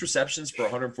out. 6 receptions for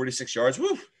 146 yards,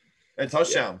 woo, and a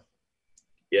touchdown.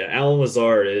 Yeah, Allen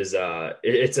Lazard is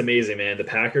it's amazing, man. The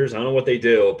Packers, I don't know what they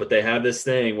do, but they have this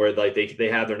thing where like they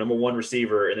have their number 1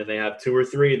 receiver, and then they have 2 or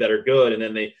 3 that are good, and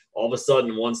then they all of a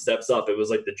sudden one steps up. It was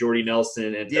like the Jordy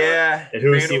Nelson and and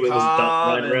who was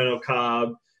Randall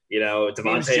Cobb,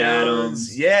 Devontae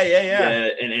Adams. Yeah.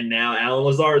 And now Allen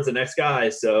Lazard's the next guy.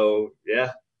 So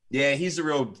yeah, he's the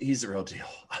real deal.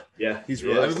 Yeah, he's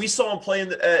real. I mean, we saw him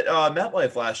playing at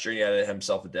MetLife last year. He had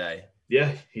himself a day.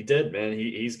 Yeah, he did, man.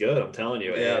 He's good. I'm telling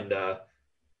you. Yeah. And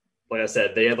like I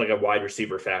said, they had like a wide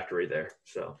receiver factory there.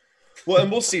 So, well,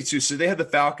 and we'll see too. So they had the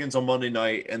Falcons on Monday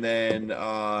night, and then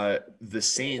the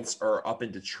Saints are up in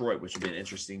Detroit, which would be an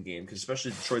interesting game because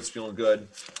especially Detroit's feeling good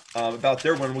about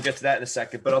their win. We'll get to that in a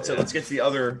second. But let's get to the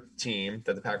other team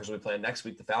that the Packers will be playing next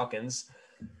week, the Falcons.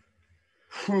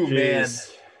 Whew, man.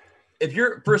 If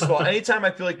you're, first of all, anytime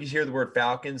I feel like you hear the word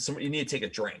Falcons, you need to take a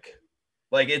drink.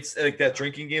 Like it's like that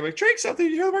drinking game, like drink something,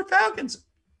 you hear the word Falcons.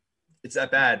 It's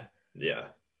that bad. Yeah.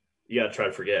 You got to try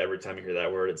to forget every time you hear that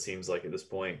word, it seems like at this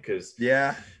point, because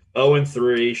Yeah.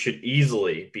 0-3 should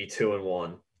easily be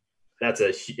 2-1. That's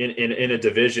in a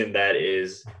division that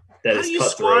is How do you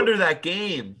cutthroat. squander that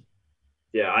game?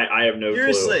 Yeah, I have no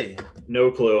Seriously. clue.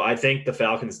 No clue. I think the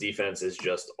Falcons defense is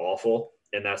just awful,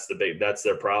 and that's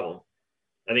their problem.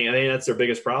 I think that's their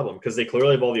biggest problem, because they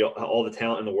clearly have all the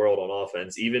talent in the world on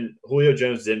offense. Even Julio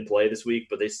Jones didn't play this week,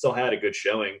 but they still had a good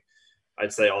showing,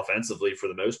 I'd say, offensively for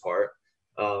the most part.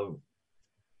 And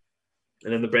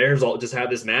then the Bears all just have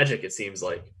this magic, it seems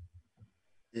like.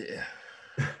 Yeah.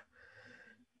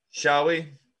 Shall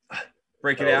we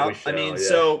break it Oh, out? we shall, I mean, yeah.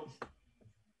 so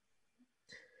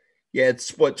yeah,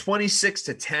 it's what,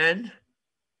 26-10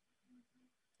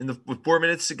 with 4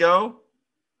 minutes to go.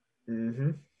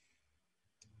 Mm-hmm.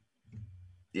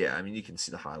 Yeah, I mean, you can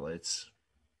see the highlights.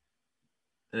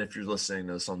 And if you're listening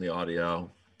to this on the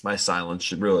audio, my silence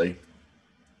should really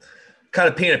kind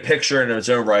of paint a picture in its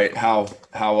own right. How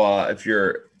if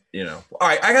you're, all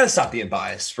right, I got to stop being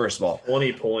biased, first of all.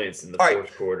 20 points in the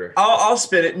fourth quarter. I'll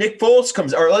spin it. Nick Foles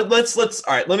comes. All right, let's.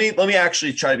 All right, let me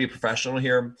actually try to be professional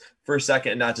here for a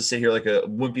second and not just sit here like a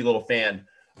wimpy little fan.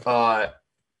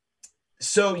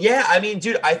 So yeah, I mean,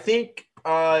 dude, I think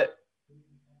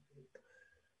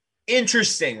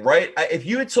interesting, right? If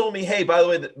you had told me, hey, by the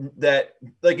way, that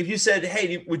like if you said,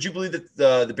 hey, would you believe that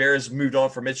the Bears moved on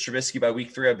from Mitch Trubisky by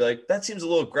week 3? I'd be like, that seems a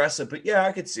little aggressive, but yeah,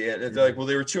 I could see it. If they're like, well,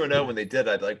 they were 2-0 when they did,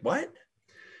 I'd be like, what?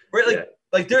 Right?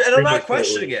 Like, and I'm not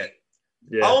questioning it.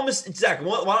 Yeah. I'm almost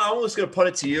going to put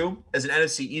it to you as an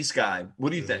NFC East guy.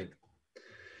 What do you think?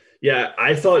 Yeah,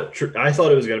 I thought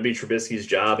it was going to be Trubisky's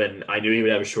job, and I knew he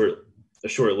would have a short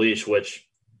leash, which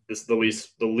the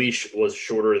leash was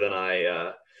shorter than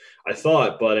I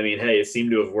thought. But I mean, hey, it seemed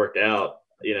to have worked out.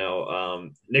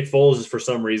 Nick Foles is, for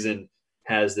some reason,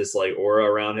 has this like aura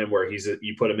around him where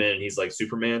you put him in and he's like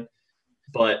Superman.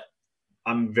 But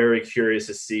I'm very curious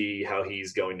to see how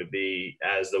he's going to be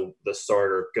as the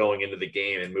starter going into the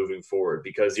game and moving forward,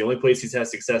 because the only place he's had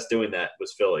success doing that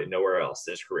was Philly, nowhere else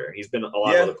in his career. He's been a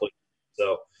lot of other places.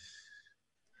 So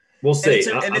we'll see. It's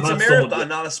a marathon,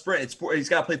 not a sprint. He's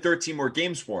got to play 13 more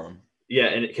games for him. Yeah,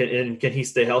 and can he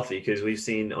stay healthy? Because we've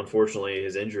seen, unfortunately,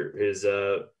 his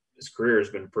career has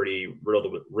been pretty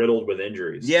riddled with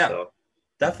injuries. Yeah, so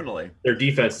definitely. Their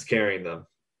defense is carrying them,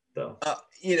 though.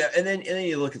 And then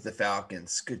you look at the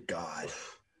Falcons. Good God.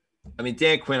 I mean,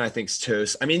 Dan Quinn, I think, is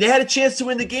toast. I mean, they had a chance to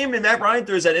win the game, and Matt Ryan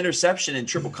throws that interception in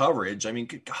triple coverage. I mean,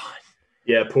 good God.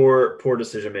 Yeah, poor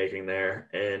decision making there.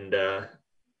 And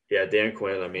Dan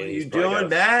Quinn, I mean, what are you doing,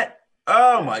 Matt?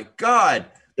 Oh my God.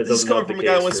 This is coming from a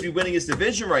guy who wants to be winning his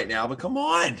division right now, but come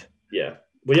on. Yeah.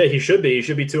 Well, yeah, he should be. He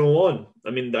should be 2-1. I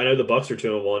mean, I know the Bucs are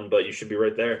 2-1, but you should be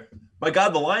right there. My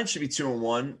God, the Lions should be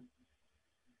 2-1.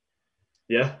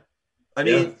 Yeah. I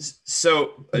mean,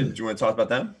 so do you want to talk about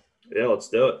them? Yeah, let's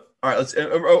do it. All right,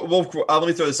 let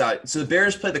me throw this out. So the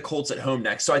Bears play the Colts at home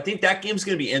next. So I think that game's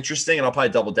going to be interesting, and I'll probably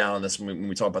double down on this when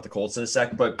we talk about the Colts in a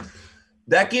sec. But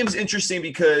that game's interesting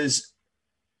because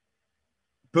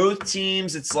both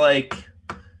teams, it's like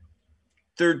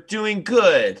they're doing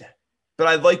good, but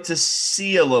I'd like to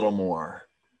see a little more.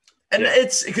 And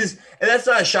it's because, and that's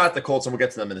not a shot at the Colts, and we'll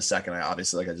get to them in a second,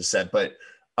 obviously, like I just said. But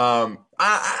I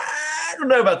don't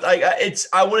know about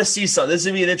I want to see something. This is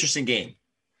going to be an interesting game.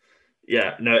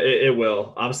 Yeah, no, it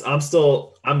will.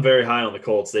 I'm very high on the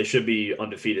Colts. They should be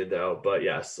undefeated though. But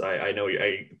yes, I know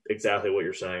exactly what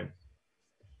you're saying.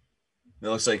 It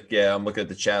looks like, I'm looking at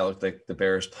the chat. It looked like the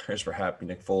Bears players were happy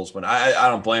Nick Foles won. I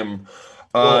don't blame them.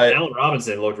 Allen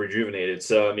Robinson looked rejuvenated.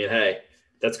 So I mean, hey,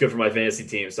 that's good for my fantasy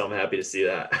team. So I'm happy to see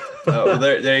that.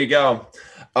 There you go.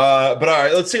 But all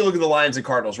right, let's take a look at the Lions and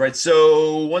Cardinals, right?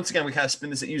 So once again, we kind of spin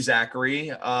this at you,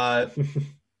 Zachary.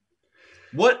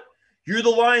 What? You're the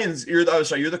Lions. You're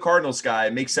the Cardinals guy.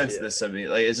 It makes sense to this. I mean,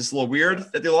 like, is this a little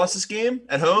weird that they lost this game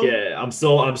at home? Yeah, I'm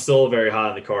still very high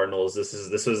on the Cardinals. This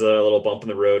was a little bump in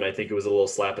the road. I think it was a little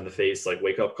slap in the face, like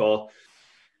wake up call.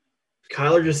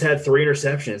 Kyler just had 3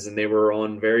 interceptions, and they were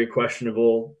on very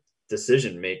questionable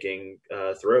decision-making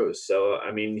throws. So,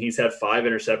 I mean, he's had 5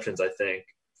 interceptions, I think,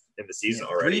 in the season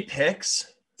already. 3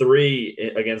 picks?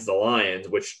 3 against the Lions,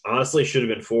 which honestly should have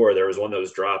been 4. There was one that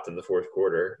was dropped in the fourth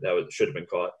quarter that should have been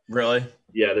caught. Really?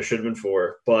 Yeah, there should have been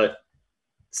 4. But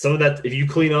some of that, if you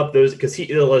clean up those, because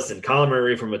listen, Kyler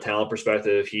Murray, from a talent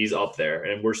perspective, he's up there,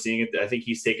 and we're seeing it. I think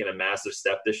he's taken a massive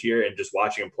step this year, and just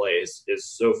watching him play is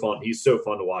so fun. He's so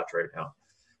fun to watch right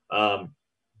now.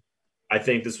 I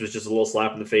think this was just a little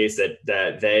slap in the face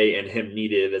that they and him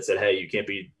needed, that said, hey, you can't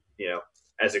be,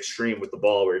 as extreme with the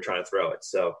ball where you're trying to throw it.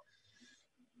 So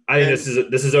I think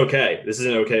this is okay. This is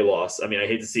an okay loss. I mean, I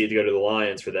hate to see it go to the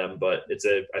Lions for them, but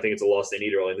I think it's a loss they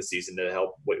need early in the season to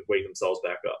help wake themselves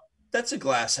back up. That's a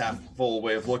glass half full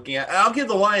way of looking at it. I'll give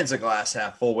the Lions a glass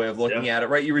half full way of looking at it,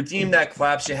 right? You redeemed that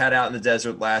collapse you had out in the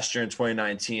desert last year in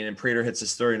 2019, and Prater hits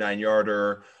his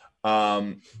 39-yarder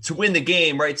to win the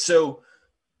game, right? So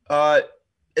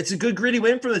it's a good gritty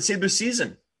win for the Sabres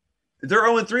season. They're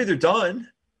 0-3, they're done.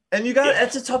 And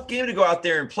that's a tough game to go out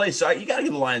there and play. So you got to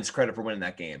give the Lions credit for winning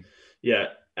that game. Yeah,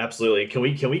 absolutely. Can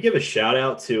we give a shout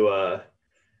out to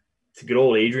good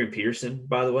old Adrian Peterson,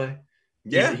 by the way?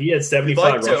 Yeah, he had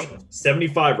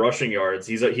 75 rushing yards.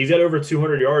 He's got over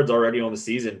 200 yards already on the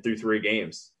season through 3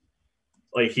 games.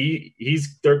 Like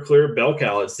he's their clear bell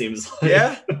cow. It seems like.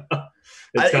 Yeah,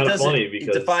 it's kind of funny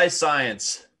because it defies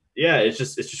science. Yeah, it's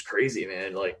just crazy,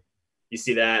 man. Like you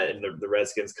see that, and the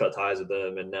Redskins cut ties with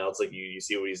him, and now it's like you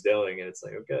see what he's doing, and it's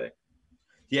like okay.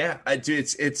 Yeah, I do.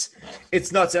 It's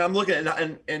nuts. And I'm looking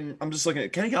at and I'm just looking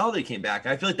at Kenny Golladay came back.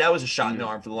 I feel like that was a shot in the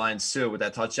arm for the Lions too with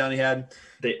that touchdown he had.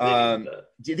 They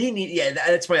need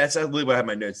that's funny. That's literally what I have in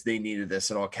my notes. They needed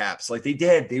this in all caps. Like they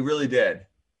did. They really did.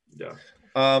 Yeah.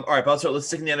 All right, but let's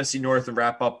stick in the NFC North and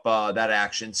wrap up that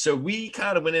action. So we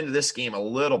kind of went into this game a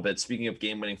little bit. Speaking of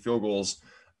game-winning field goals,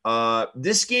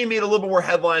 this game made a little bit more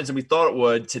headlines than we thought it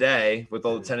would today with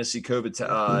all the Tennessee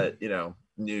COVID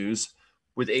news,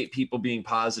 with 8 people being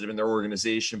positive in their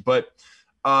organization. But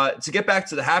to get back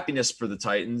to the happiness for the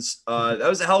Titans, that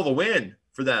was a hell of a win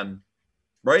for them,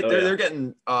 right? They're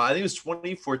getting, I think it was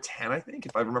 24-10, I think,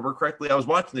 if I remember correctly. I was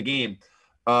watching the game.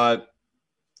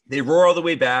 They roar all the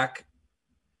way back.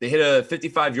 They hit a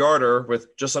 55-yarder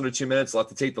with just under 2 minutes left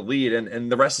to take the lead,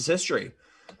 and the rest is history.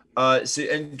 I feel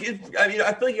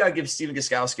like you got to give Stephen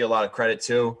Gostkowski a lot of credit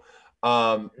too.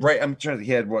 Right? I'm trying to think.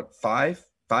 He had what, 5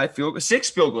 field goals, 6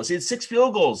 field goals. He had 6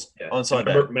 field goals on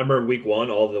Sunday. Remember in week 1,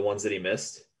 all the ones that he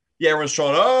missed? Yeah, everyone's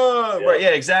throwing, right. Yeah,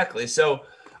 exactly. So,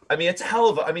 I mean, it's a hell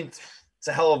of a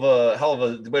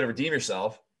way to redeem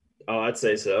yourself. Oh, I'd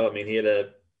say so. I mean, he had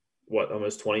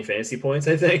almost 20 fantasy points,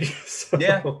 I think. So.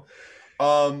 Yeah.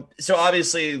 So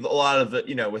obviously a lot of it,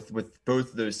 with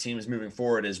both of those teams moving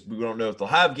forward is we don't know if they'll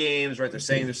have games, right? They're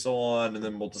saying they're still on, and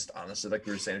then we'll just honestly, like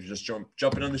we were saying, if you're just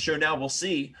jumping on the show now, we'll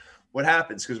see what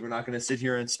happens because we're not going to sit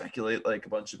here and speculate like a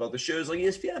bunch of other shows like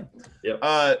ESPN. Yep.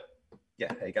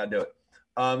 Yeah, hey, gotta do it.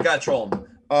 Gotta troll them.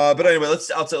 But anyway,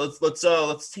 let's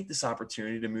take this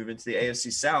opportunity to move into the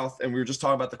AFC South, and we were just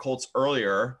talking about the Colts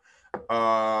earlier.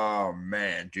 Oh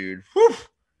man, dude. Whew.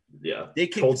 Yeah, they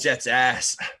kicked the Jets'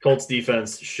 ass. Colts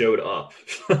defense showed up.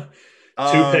 2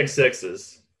 pick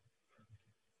sixes,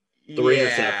 3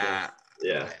 interceptions.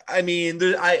 Yeah, I mean,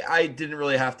 I didn't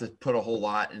really have to put a whole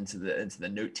lot into the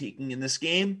note taking in this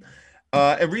game,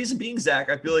 and reason being, Zach,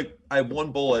 I feel like I have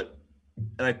one bullet,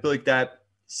 and I feel like that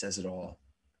says it all.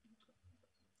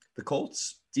 The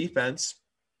Colts defense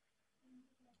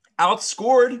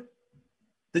outscored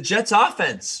the Jets'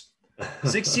 offense,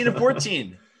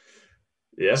 16-14.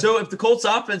 Yeah. So if the Colts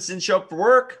offense didn't show up for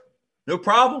work, no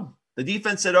problem. The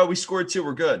defense said, "Oh, we scored 2.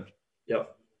 We're good."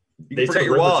 Yep. You can forget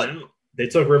your wallet. They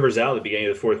took Rivers out at the beginning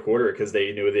of the 4th quarter because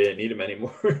they knew they didn't need him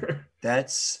anymore.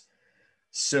 That's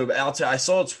so. I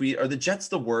saw a tweet. Are the Jets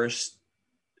the worst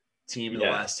team in the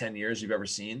last 10 years you've ever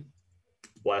seen?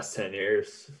 Last 10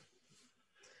 years.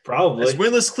 Probably. It's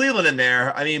winless Cleveland in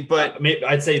there. I mean, but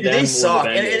I'd say they suck.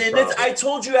 And I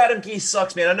told you Adam Gase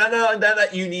sucks, man.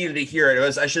 Not you needed to hear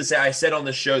it. I should say I said on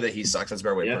the show that he sucks. That's a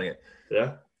better way of putting it.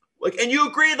 Yeah. Like, and you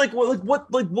agreed.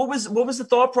 What was the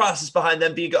thought process behind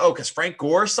them being? Oh, because Frank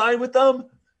Gore signed with them.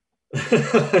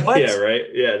 What? Yeah, right.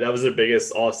 Yeah, that was their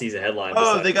biggest off-season headline.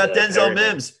 Oh, they got Denzel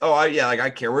Mims. Oh,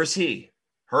 I care. Where's he?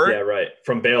 Hurt? Yeah, right.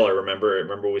 From Baylor. Remember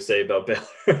what we say about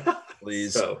Baylor?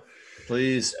 Please.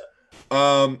 Please.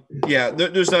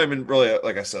 There's not even really,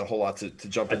 like I said, a whole lot to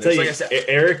jump into. Like I said,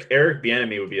 Eric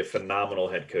Bieniemy would be a phenomenal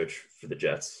head coach for the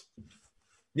Jets.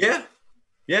 Yeah.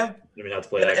 I mean, not to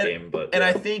play that game, but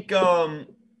I think you're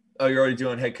already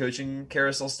doing head coaching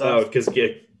carousel stuff. Oh, because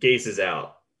Gase is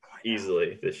out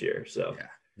easily this year, so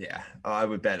yeah. I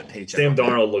would bet a paycheck. Sam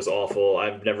Darnold looks awful.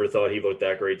 I've never thought he looked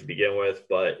that great to begin with,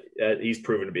 but he's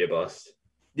proven to be a bust.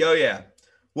 Oh yeah.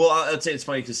 Well, I'd say it's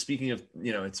funny because speaking of,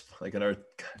 it's like another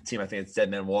team, I think it's dead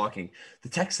man walking, the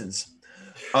Texans.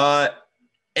 And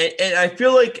I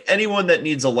feel like anyone that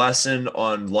needs a lesson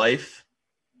on life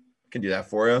can do that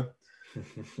for you.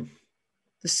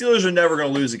 The Steelers are never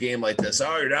going to lose a game like this.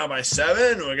 Oh, you're down by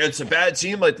 7 against a bad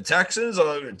team like the Texans.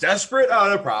 Oh, desperate? Oh,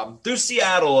 no problem. They're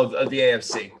Seattle of the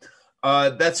AFC.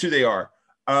 That's who they are.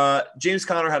 James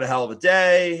Conner had a hell of a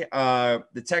day.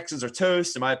 The Texans are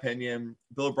toast, in my opinion.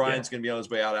 Bill O'Brien's going to be on his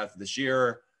way out after this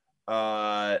year.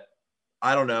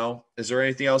 I don't know. Is there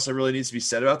anything else that really needs to be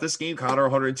said about this game? Connor,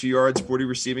 102 yards, 40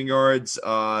 receiving yards.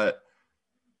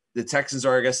 The Texans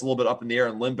are, I guess, a little bit up in the air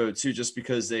in limbo too, just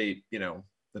because they play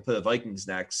the Vikings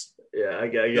next. Yeah, I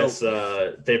guess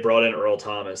they brought in Earl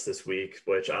Thomas this week,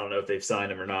 which I don't know if they've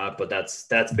signed him or not, but that's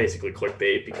basically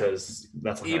clickbait because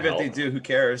that's even if they do, who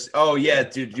cares? Oh yeah,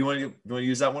 dude, do you want to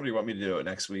use that one, or do you want me to do it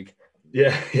next week?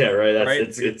 Yeah, right.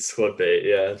 It's clickbait.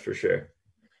 Yeah, for sure.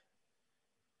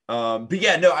 But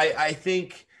yeah, no, I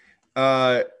think.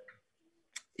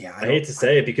 I hate to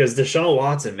say it because Deshaun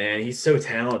Watson, man, he's so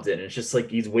talented. And it's just like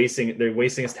they're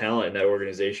wasting his talent in that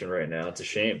organization right now. It's a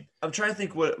shame. I'm trying to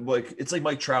think what it's like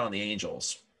Mike Trout on the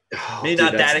Angels. Maybe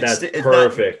dude, not that's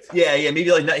perfect. Maybe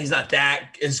he's not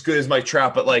that as good as Mike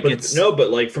Trout, but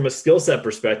from a skill set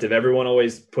perspective, everyone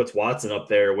always puts Watson up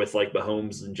there with like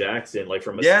Mahomes and Jackson, like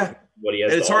what he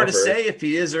has. And it's hard to say if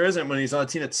he is or isn't when he's on a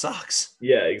team that sucks.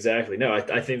 Yeah, exactly. No,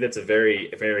 I think that's a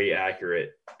very, very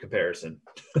accurate comparison.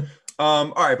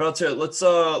 All right, but I'll tell you, let's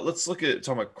look at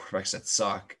talking about quarterbacks that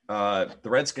suck. The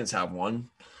Redskins have one.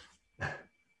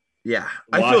 Yeah,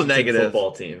 Washington I feel negative.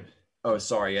 Football team. Oh,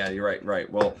 sorry. Yeah, you're right. Right.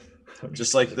 Well,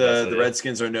 just like the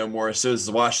Redskins are no more, so is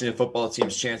the Washington football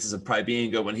team's chances of probably being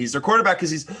good when he's their quarterback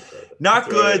because he's not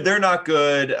good. Right. They're not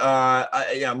good.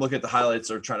 I'm looking at the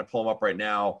highlights or trying to pull them up right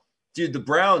now. Dude, the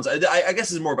Browns. I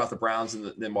guess it's more about the Browns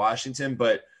than Washington,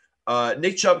 but.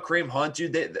 Nick Chubb, Kareem Hunt,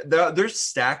 dude, they're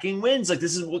stacking wins. Like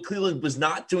this is what Cleveland was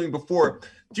not doing before.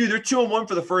 Dude, they're 2-1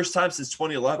 for the first time since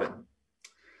 2011.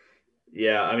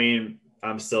 Yeah, I mean,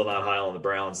 I'm still not high on the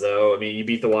Browns though. I mean, you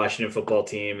beat the Washington football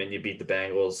team and you beat the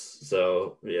Bengals,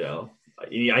 so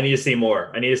I need to see more.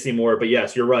 But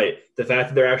yes, you're right. The fact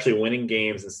that they're actually winning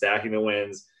games and stacking the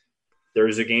wins,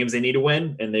 there's the games they need to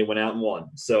win, and they went out and won.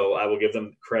 So I will give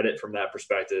them credit from that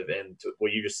perspective. And to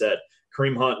what you just said,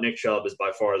 Kareem Hunt, Nick Chubb is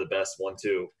by far the best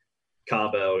 1-2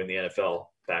 combo in the NFL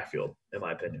backfield, in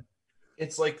my opinion.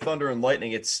 It's like thunder and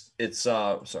lightning. It's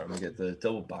sorry, I'm gonna get the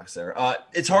double box there.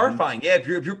 It's horrifying. Yeah, if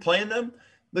you're playing them,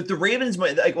 like the Ravens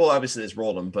might obviously they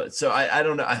rolled them, but so I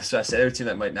don't know. So I said every team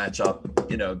that might match up,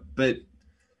 but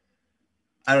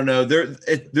I don't know.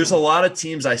 There's a lot of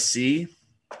teams I see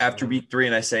after week 3,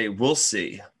 and I say we'll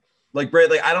see. Like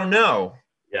Brad, I don't know.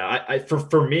 Yeah,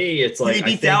 for me, it's like can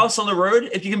you beat Dallas on the road?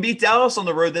 If you can beat Dallas on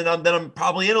the road, then I'm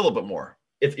probably in a little bit more.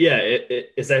 Is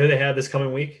that who they have this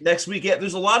coming week? Next week, yeah.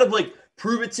 There's a lot of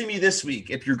prove it to me this week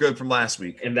if you're good from last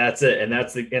week, and that's it. And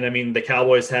I mean the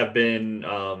Cowboys have been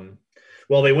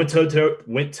they went toe to toe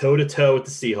with the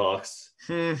Seahawks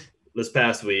this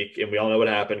past week, and we all know what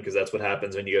happened because that's what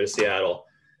happens when you go to Seattle.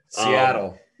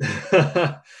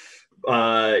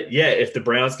 If the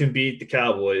Browns can beat the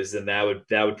Cowboys, then that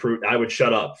would prove I would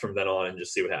shut up from then on and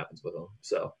just see what happens with them.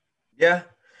 So yeah.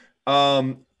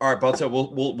 All right, but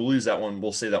we'll lose that one.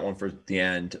 We'll save that one for the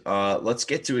end. Let's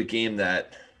get to a game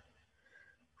that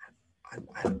I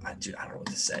don't know what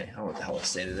to say. I don't know what the hell to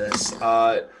say to this.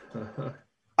 I'll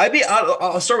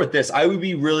start with this. I would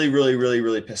be really, really, really,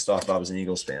 really pissed off if I was an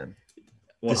Eagles fan.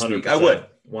 100%. I would.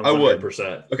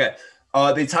 100%. Okay.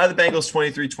 They tie the Bengals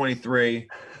 23-23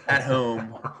 at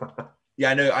home.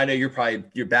 Yeah, I know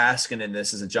you're basking in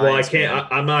this as a Giants. Well,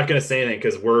 I'm not going to say anything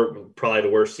because we're probably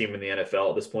the worst team in the NFL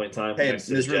at this point in time. Hey,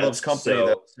 misery loves company,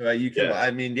 though. So you can. Yeah.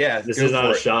 I mean, yeah. This is not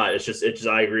a shot. It's just.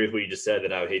 I agree with what you just said.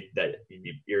 That I would hate that you'd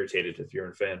be irritated if you're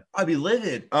a fan. I'd be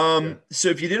livid. So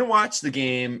if you didn't watch the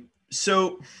game,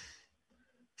 so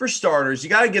for starters, you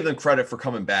got to give them credit for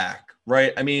coming back,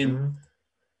 right? I mean,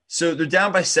 So they're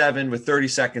down by 7 with 30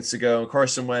 seconds to go. And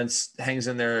Carson Wentz hangs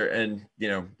in there and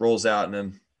rolls out and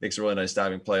then makes a really nice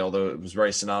diving play, although it was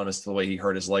very synonymous to the way he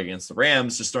hurt his leg against the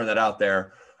Rams. Just throwing that out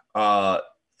there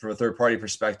from a third-party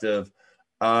perspective.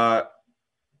 But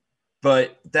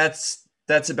that's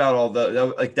about all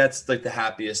that's like the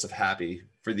happiest of happy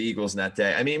for the Eagles in that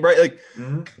day. I mean, right?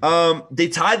 They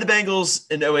tied the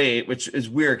Bengals in 2008, which is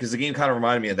weird because the game kind of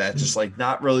reminded me of that. Just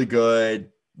not really good.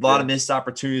 A lot of missed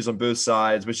opportunities on both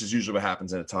sides, which is usually what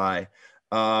happens in a tie.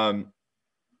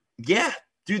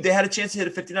 Dude, they had a chance to hit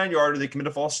a 59-yarder. They commit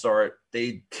a false start.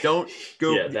 They don't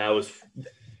go. Yeah, that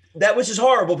was just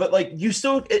horrible. But you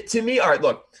still, to me, all right.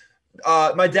 Look,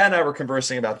 my dad and I were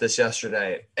conversing about this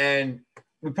yesterday, and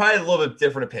we probably had a little bit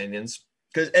different opinions.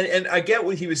 And I get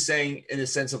what he was saying in the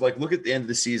sense of look at the end of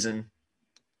the season.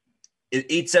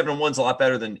 8-7-1 is a lot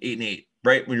better than 8-8,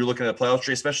 right? When you're looking at a playoff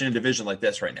tree, especially in a division like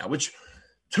this right now, which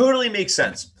totally makes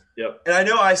sense. Yep. And I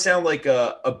know I sound like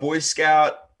a Boy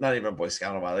Scout. Not even a Boy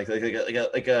Scout, I'm trying my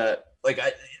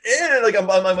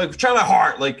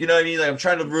heart, you know what I mean? I'm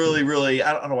trying to really, really,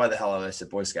 I don't know why the hell I said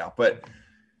Boy Scout, but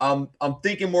I'm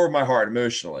thinking more of my heart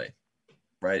emotionally.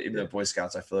 right? Even though Boy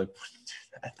Scouts, I feel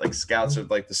like Scouts are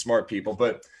like the smart people.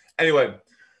 But anyway,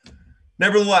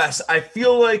 nevertheless, I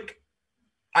feel like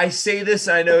I say this,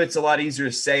 and I know it's a lot easier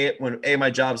to say it when A, my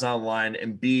job's online,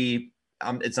 and B,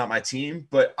 it's not my team.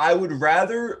 But I would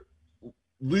rather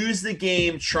lose the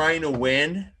game trying to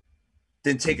win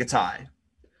than take a tie.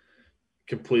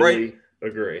 Completely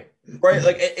agree. Right?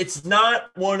 Like, it's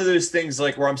not one of those things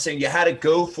like where I'm saying you had to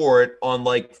go for it on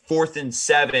like 4th and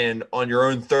 7 on your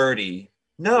own 30.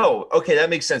 No. Okay, that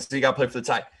makes sense. So you got to play for the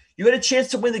tie. You had a chance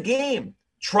to win the game.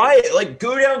 Try it. Like,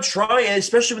 go down, try it,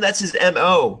 especially when that's his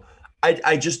MO.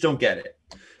 I just don't get it.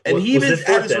 And he even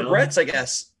had his regrets, I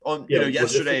guess, on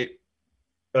yesterday.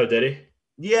 Oh, did he?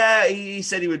 Yeah, he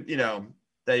said he would,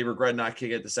 that he regretted not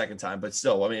kicking it the second time. But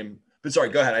still, I mean, but sorry,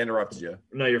 go ahead. I interrupted you.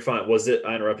 No, you're fine.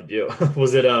 I interrupted you.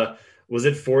 Was it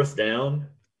 4th down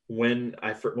when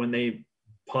they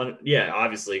punt? Yeah,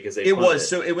 obviously, because it was.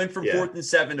 So it went from 4th and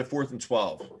 7 to 4th and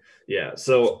 12. Yeah.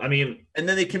 So I mean, and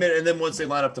then they committed, and then once they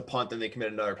line up to punt, then they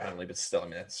committed another penalty. But still, I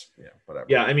mean, that's whatever.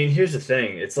 Yeah, I mean, here's the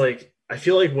thing. It's like I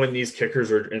feel like when these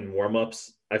kickers are in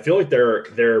warmups, I feel like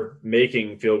they're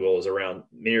making field goals around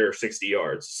near 60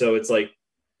 yards. So it's like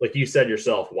you said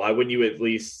yourself, why wouldn't you at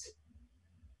least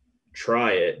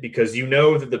try it? Because you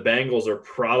know that the Bengals are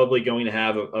probably going to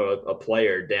have a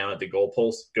player down at the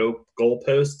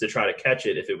goalpost to try to catch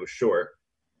it if it was short,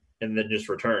 and then just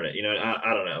return it.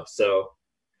 I don't know. So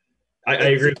I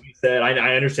agree with what you said.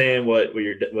 I understand what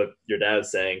your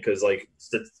dad's saying, because like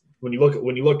when you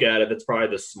look at it, that's probably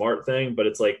the smart thing. But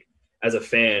it's like, as a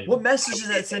fan, what message does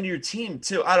that send to your team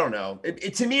too? I don't know.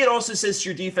 To me, it also says to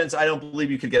your defense, I don't believe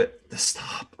you could get the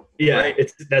stop. Yeah,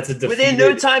 right? That's a defeated, within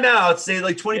no timeouts. They had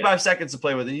like 25 seconds to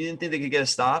play with, and you didn't think they could get a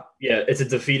stop. Yeah, it's a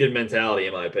defeated mentality,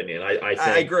 in my opinion.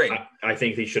 I agree. I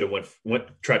think they should have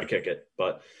tried to kick it,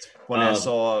 but when I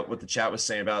saw what the chat was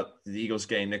saying about the Eagles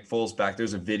getting Nick Foles back,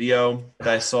 there's a video that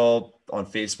I saw on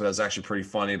Facebook that was actually pretty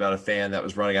funny about a fan that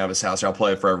was running out of his house. I'll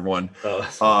play it for everyone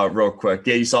real quick.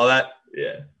 Yeah, you saw that?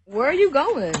 Yeah. Where are you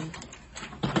going?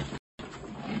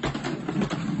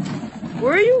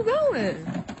 Where are you going?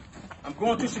 I'm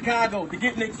going to Chicago to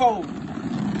get Nick Foles.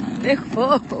 Nick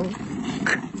Foles.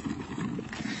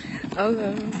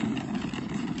 Okay.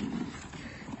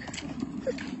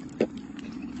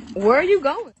 Where are you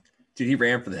going? Dude, he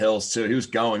ran for the hills too. He was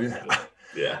going.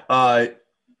 Yeah.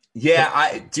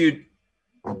 Dude,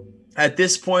 at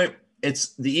this point,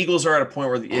 it's the Eagles are at a point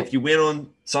where if you win on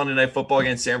Sunday Night Football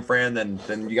against San Fran, then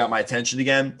you got my attention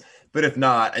again. But if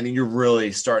not, I mean, you're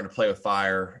really starting to play with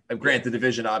fire. Granted, the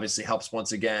division obviously helps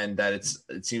once again that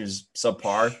it seems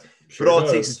subpar. But all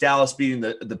it takes is Dallas beating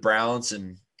the Browns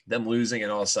and them losing,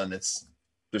 and all of a sudden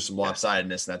there's some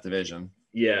lopsidedness in that division.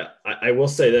 Yeah, I will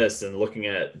say this, and looking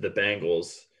at the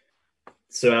Bengals,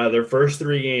 so out of their first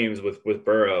 3 games with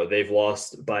Burrow, they've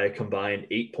lost by a combined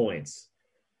 8 points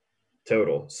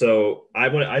total. So I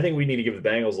think we need to give the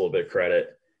Bengals a little bit of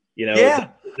credit.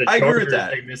 The I agree with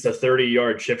that. They missed a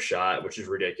 30-yard chip shot, which is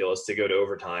ridiculous, to go to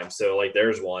overtime. So like,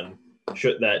 there's one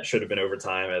that should have been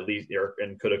overtime at least,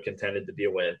 and could have contended to be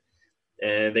a win.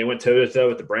 And they went toe-to-toe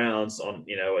with the Browns and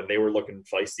they were looking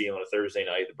feisty on a Thursday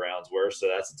night. The Browns were, so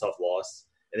that's a tough loss.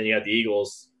 And then you got the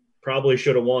Eagles, probably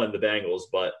should have won the Bengals,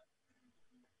 but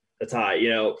a tie.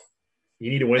 You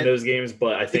need to win those games,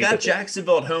 but I think they got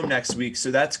Jacksonville at home next week,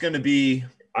 so that's going to be.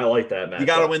 I like that, man. You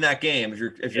got to win that game if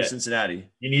you're Cincinnati.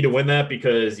 You need to win that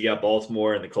because you got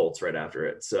Baltimore and the Colts right after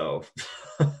it. So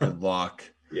good luck.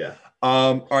 Yeah.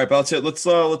 All right, but that's it. Let's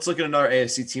look at another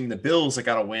AFC team, the Bills, that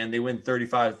got to win. They win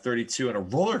 35-32 in a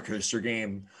roller coaster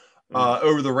game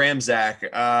over the Rams. Zach,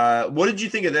 what did you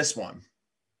think of this one?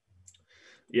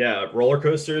 Yeah, roller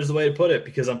coaster is the way to put it,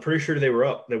 because I'm pretty sure they were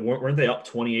up. Weren't they up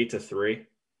 28-3?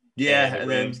 Yeah, and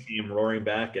the Rams came roaring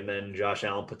back, and then Josh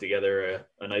Allen put together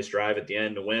a nice drive at the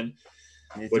end to win.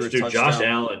 Which, dude, Josh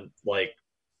Allen, like,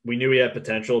 we knew he had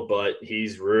potential, but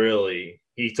he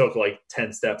took like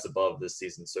 10 steps above this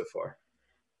season so far.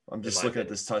 I'm just looking at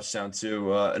this touchdown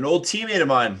too. An old teammate of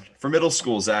mine from middle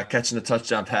school, Zach, catching a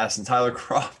touchdown pass, and Tyler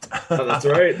Croft. Oh, that's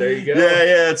right. There you go.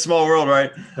 Yeah, it's small world,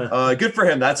 right? Good for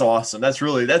him. That's awesome. That's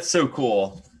so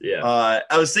cool. Yeah.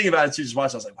 I was thinking about it too, just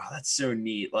watching. I was like, wow, that's so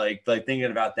neat. Like thinking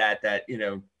about that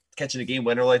catching a game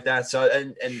winner like that. So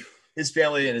and his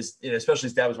family and his especially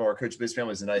his dad was more a coach, but his family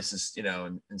was the nicest,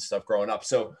 and stuff growing up.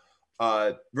 So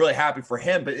really happy for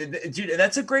him. But dude, and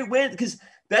that's a great win, because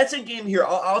that's a game here.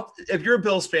 If you're a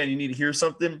Bills fan, you need to hear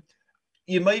something.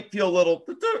 You might feel a little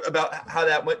about how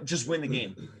that went. Just win the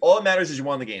game. All that matters is you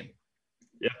won the game.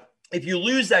 Yeah. If you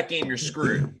lose that game, you're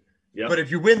screwed. Yeah. But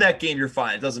if you win that game, you're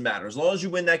fine. It doesn't matter. As long as you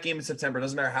win that game in September, it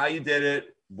doesn't matter how you did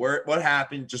it, what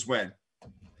happened, just win.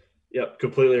 Yep,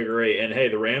 completely agree. And hey,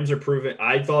 the Rams are proving.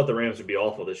 I thought the Rams would be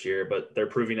awful this year, but they're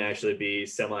proving to actually be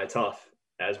semi-tough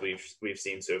as we've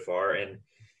seen so far. And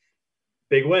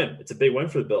big win. It's a big win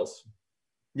for the Bills.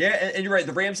 Yeah, and you're right.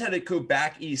 The Rams had to go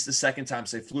back east the second time,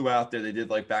 so they flew out there. They did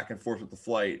like back and forth with the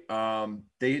flight.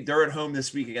 They're at home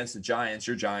this week against the Giants.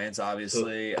 Your Giants,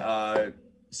 obviously.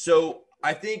 So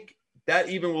I think that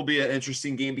even will be an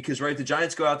interesting game because, right, the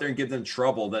Giants go out there and give them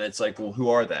trouble. Then it's like, well, who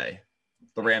are they?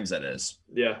 The Rams, that is.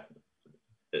 Yeah.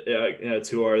 Yeah, it's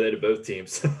who are they to both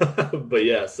teams? But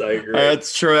yes, I agree.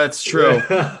 That's true. That's true.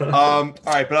 All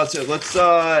right, but I'll tell you,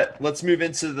 let's move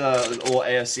into the little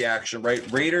AFC action, right?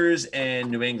 Raiders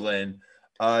and New England.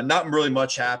 Not really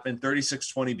much happened.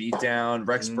 36-20 beatdown.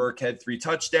 Rex Burkhead 3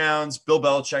 touchdowns. Bill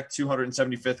Belichick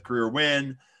 275th career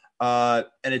win. And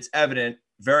it's evident,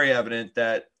 very evident,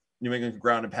 that New England can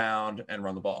ground and pound and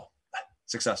run the ball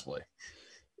successfully.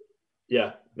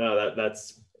 Yeah, no,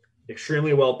 that's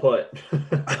extremely well put.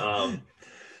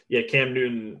 Yeah, Cam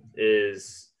Newton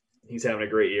he's having a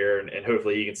great year, and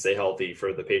hopefully he can stay healthy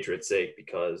for the Patriots' sake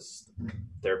because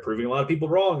they're proving a lot of people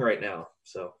wrong right now.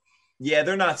 So yeah,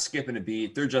 they're not skipping a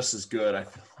beat. They're just as good, I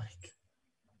feel like.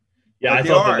 Yeah,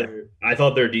 I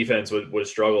thought their defense would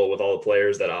struggle with all the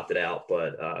players that opted out,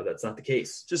 but that's not the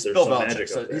case. Just Bill Belichick.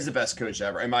 So he's the best coach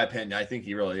ever, in my opinion. I think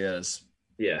he really is.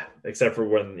 Yeah, except for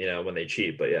when they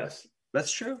cheat, but yes. That's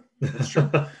true. That's true.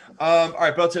 All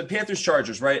right, but to Panthers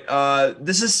Chargers, right?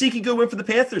 This is a sneaky good win for the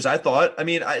Panthers, I thought. I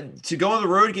mean, to go on the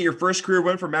road, get your first career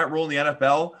win for Matt Rule in the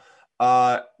NFL,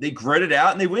 they grit it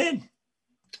out and they win.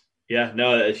 Yeah,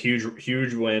 no, a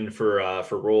huge win for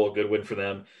Rule. Good win for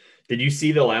them. Did you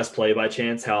see the last play by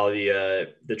chance? How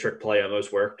the trick play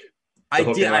almost worked? I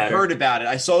did. I heard about it.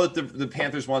 I saw that the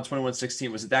Panthers won 21-16.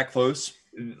 Was it that close?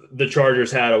 The Chargers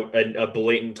had a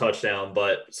blatant touchdown,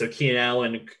 but so Keenan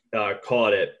Allen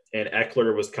caught it, and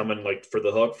Eckler was coming like for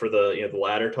the hook for the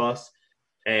ladder toss,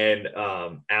 and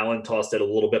Allen tossed it a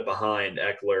little bit behind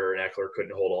Eckler, and Eckler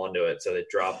couldn't hold on to it, so they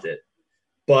dropped it.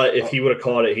 But if he would have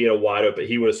caught it, he had a wide open.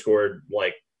 He would have scored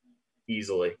like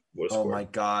easily. Oh my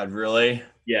God, really?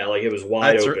 Yeah, like it was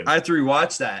wide open. I have to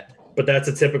rewatch that. But that's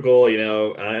a typical,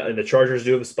 and the Chargers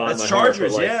do have a spot in my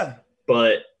Chargers, heart. Yeah.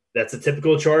 But that's a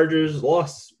typical Chargers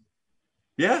loss.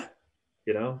 Yeah.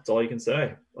 That's all you can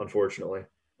say, unfortunately.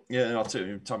 Yeah, and I'll tell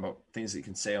you, talking about things that you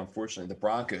can say, unfortunately, the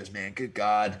Broncos, man, good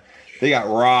God. They got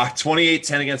rocked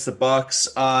 28-10 against the Bucks.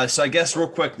 So I guess real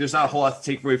quick, there's not a whole lot to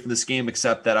take away from this game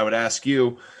except that I would ask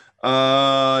you,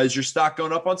 is your stock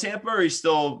going up on Tampa or are you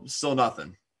still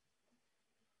nothing?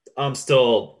 I'm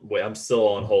still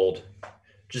on hold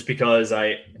just because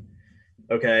they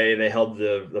held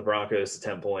the Broncos to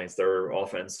 10 points. Their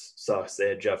offense sucks. They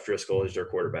had Jeff Driscoll as their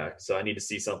quarterback. So I need to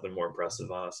see something more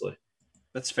impressive, honestly.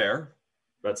 That's fair.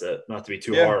 That's it. Not to be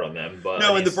too hard on them, but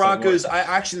no. And the Broncos,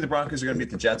 the Broncos are going to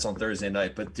beat the Jets on Thursday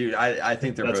night. But dude, I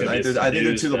think they're really. I think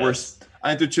they're two of the worst. I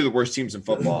think they're two of the worst teams in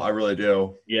football. I really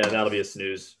do. Yeah, that'll be a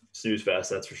snooze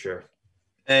fest. That's for sure.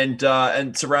 And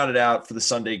to round it out for the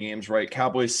Sunday games, right?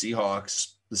 Cowboys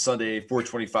Seahawks, the Sunday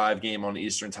 4:25 game on the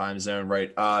Eastern time zone,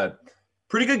 right?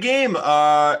 Pretty good game. And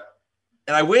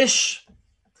I wish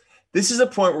this is a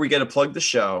point where we get to plug the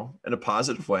show in a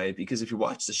positive way, because if you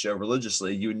watch the show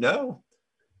religiously, you know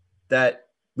that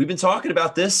we've been talking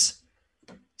about this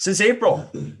since April.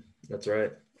 That's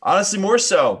right. Honestly, more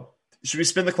so. Should we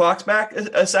spin the clocks back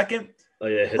a second? Oh,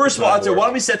 yeah. First of all, why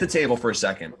don't we set the table for a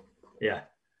second? Yeah.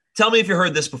 Tell me if you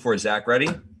heard this before, Zach. Ready?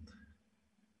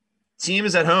 Team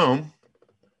is at home.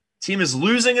 Team is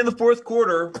losing in the fourth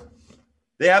quarter.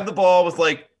 They have the ball with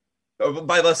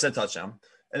by less than a touchdown.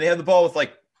 And they have the ball with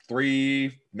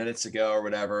 3 minutes to go or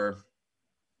whatever.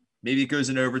 Maybe it goes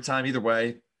in overtime. Either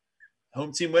way.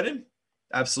 Home team winning?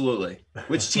 Absolutely.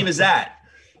 Which team is that?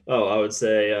 Oh, I would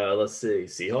say, let's see,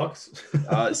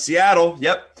 Seahawks? Seattle.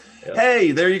 Yep.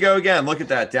 Hey, there you go again. Look at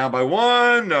that. Down by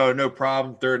 1. No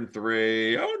problem. 3rd and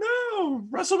 3. Oh, no.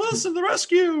 Russell Wilson, the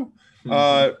rescue.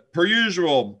 Per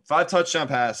usual, 5 touchdown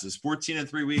passes, 14 in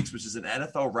 3 weeks, which is an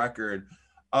NFL record.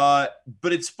 But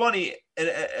it's funny,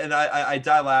 and I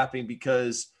die laughing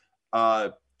because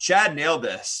Chad nailed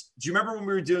this. Do you remember when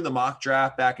we were doing the mock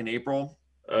draft back in April?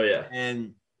 Oh, yeah.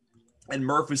 And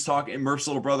Murph was talking, and Murph's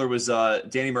little brother was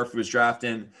Danny Murphy was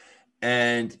drafting,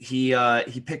 and he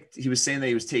was saying that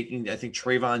he was taking, I think,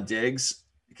 Trayvon Diggs,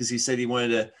 because he said he wanted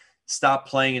to stop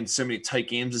playing in so many tight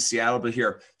games in Seattle. But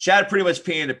here, Chad pretty much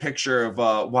painted a picture of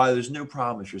why there's no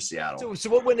problem if you're Seattle. So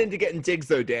what went into getting Diggs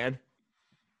though, Dan?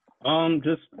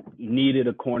 Just needed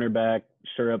a cornerback,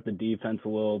 shore up the defense a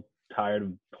little. Tired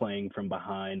of playing from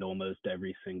behind almost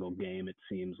every single game, it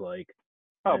seems like.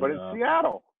 Oh, but it's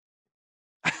Seattle.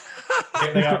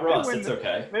 They got Russ. It's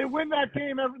okay. They win that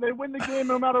game. They win the game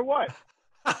no matter what.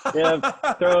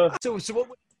 Yeah.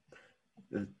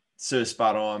 So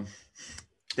spot on.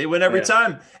 They win every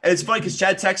time. And it's funny because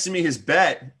Chad texted me his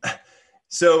bet.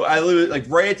 So I literally, like,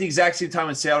 right at the exact same time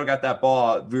when Seattle got that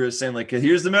ball, we were saying, like,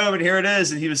 here's the moment, here it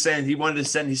is. And he was saying he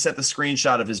sent the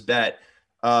screenshot of his bet.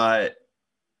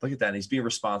 Look at that. He's being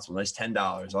responsible. Nice $10.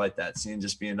 I like that. Seeing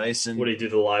just being nice. And what do you do,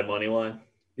 the live money line?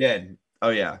 Yeah.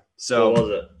 Oh, yeah. So what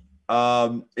was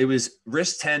it? It was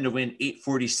risk 10 to win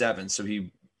 847. So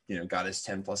he, got his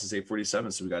 10 plus his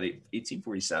 847. So we got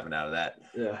 1847 out of that.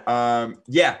 Yeah.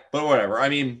 Yeah, but whatever. I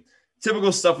mean,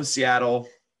 typical stuff with Seattle.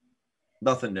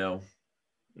 Nothing new.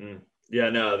 Yeah,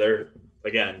 no,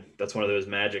 that's one of those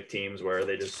magic teams where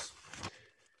they just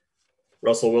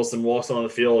Russell Wilson walks on the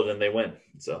field and they win.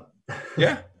 So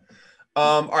yeah.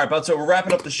 All right, but so we're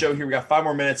wrapping up the show here. We got 5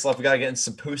 more minutes left. We got to get in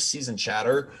some postseason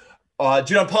chatter.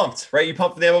 Dude, I'm pumped, right? You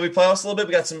pumped for the MLB playoffs a little bit?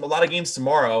 We got a lot of games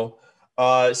tomorrow.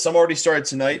 Some already started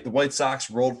tonight. The White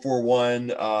Sox rolled 4-1.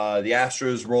 The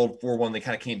Astros rolled 4-1. They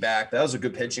kind of came back. That was a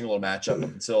good pitching little matchup up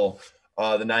until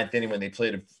the 9th inning when they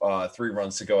played 3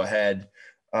 runs to go ahead.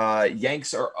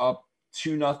 Yanks are up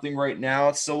 2-0 right now.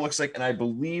 It still looks like, and I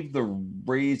believe the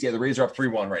Rays are up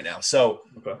 3-1 right now. So,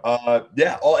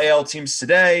 all AL teams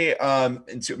today.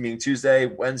 Tuesday,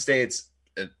 Wednesday, it's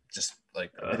just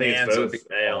like I think it's both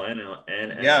AL and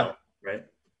NL, right?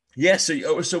 Yeah.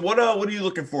 So what are you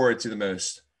looking forward to the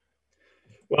most?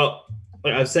 Well,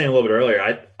 like I was saying a little bit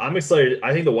earlier, I'm excited.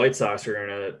 I think the White Sox are going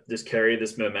to just carry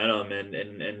this momentum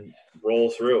and roll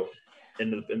through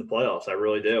in the playoffs. I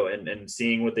really do. And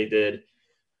seeing what they did,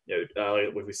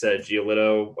 like we said,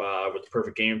 Giolito with the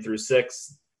perfect game through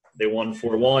 6, they won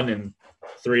 4-1 and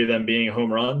 3 of them being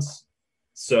home runs.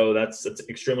 So that's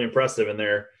extremely impressive. And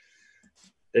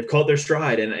they've caught their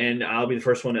stride. And I'll be the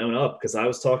first one to own up because I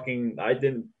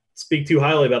didn't speak too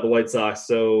highly about the White Sox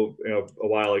a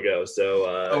while ago.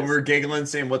 So we're giggling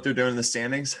saying what they're doing in the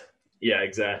standings. Yeah,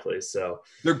 exactly. So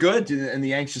they're good, and the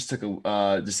Yanks just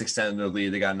just extended their lead.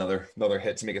 They got another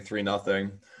hit to make it 3-0. There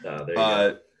you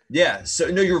go. Yeah. So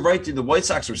no, you're right, dude. The White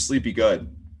Sox are sleepy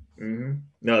good. Mm-hmm.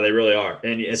 No, they really are,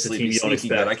 and it's a team you don't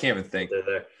expect. Good. I can't even think. They're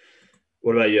there.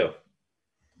 What about you?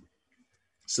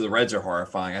 So the Reds are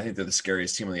horrifying. I think they're the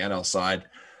scariest team on the NL side.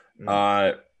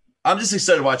 Mm-hmm. I'm just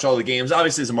excited to watch all the games.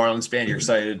 Obviously, as a Marlins fan, you're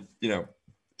excited.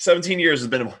 17 years has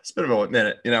been a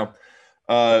minute. Yeah.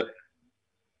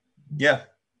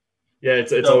 Yeah,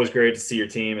 it's always great to see your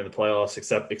team in the playoffs,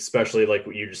 especially like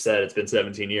what you just said, it's been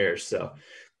 17 years. So,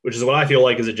 which is what I feel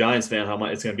like as a Giants fan, how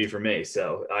much it's going to be for me.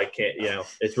 So I can't,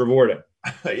 it's rewarding.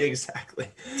 Exactly.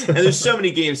 And there's so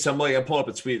many games. So I'm pulling up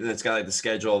a tweet and it's got like the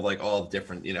schedule of like all the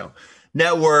different,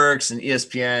 networks and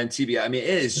ESPN, TV. I mean, it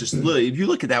is just literally, if you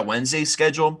look at that Wednesday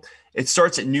schedule, it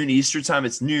starts at noon Eastern time.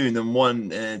 It's noon, then 1,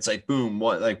 and it's like boom,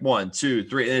 1, 2,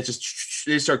 3, and it just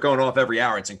they start going off every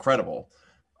hour. It's incredible.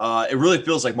 It really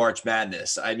feels like March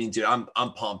Madness. I mean, dude, I'm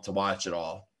pumped to watch it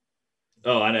all.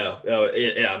 Oh, I know. Oh,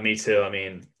 yeah, me too. I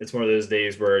mean, it's one of those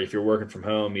days where if you're working from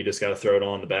home, you just got to throw it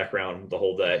on in the background the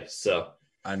whole day. So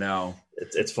I know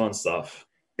it's fun stuff.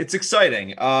 It's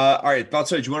exciting. All right, do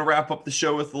you want to wrap up the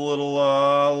show with a little?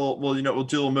 We'll do a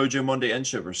little Mojo Monday and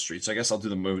Shiver Street. So I guess I'll do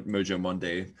the Mojo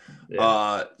Monday,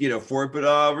 for it. But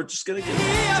we're just gonna give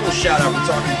a little shout out. We're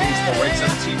talking baseball, right?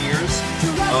 17 years,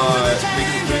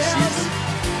 making the postseason.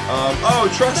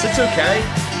 Trust, it's okay.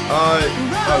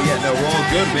 We're all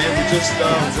good, man. We're just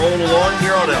rolling along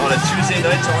here on a Tuesday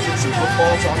night, talking some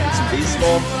football, talking some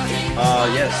baseball.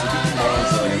 So good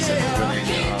tomorrow's, like I said, winning.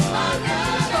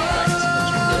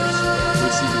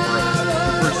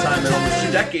 First time in almost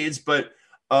 2 decades, but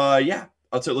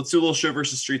let's do a little show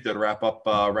versus street though to wrap up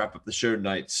the show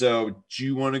tonight. So do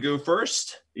you want to go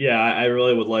first? Yeah, I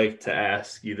really would like to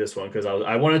ask you this one because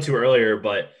I wanted to earlier,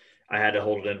 but I had to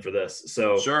hold it in for this.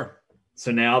 So sure.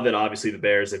 So now that obviously the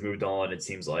Bears have moved on, it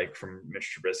seems like from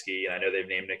Mitch Trubisky, and I know they've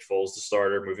named Nick Foles the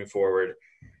starter moving forward.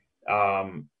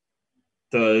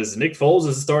 Does Nick Foles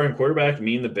as a starting quarterback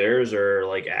mean the Bears are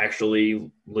like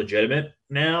actually legitimate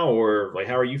now, or like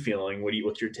how are you feeling?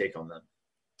 What's your take on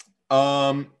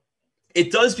that?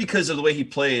 It does because of the way he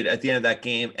played at the end of that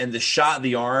game and the shot in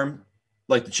the arm,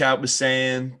 like the chat was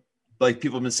saying, like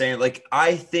people have been saying, like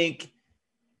I think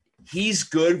he's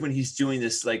good when he's doing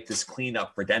this like this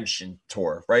cleanup redemption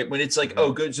tour, right? When it's like,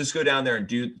 oh, good, just go down there and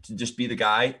just be the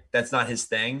guy. That's not his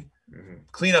thing. Mm-hmm.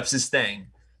 Cleanup's his thing.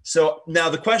 So now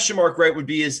the question mark, right, would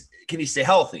be can he stay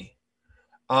healthy?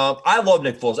 I love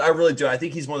Nick Foles. I really do. I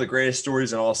think he's one of the greatest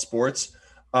stories in all sports.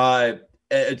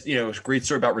 It's a great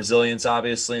story about resilience,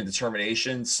 obviously, and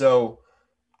determination. So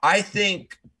I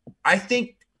think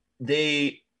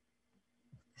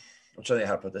I'm trying to think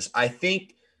how to put this. I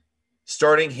think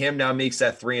starting him now makes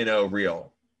that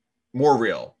 3-0 more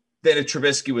real than if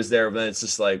Trubisky was there. Then it's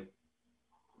just like,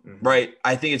 right.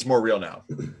 I think it's more real now.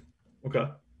 Okay.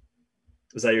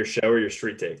 Is that your show or your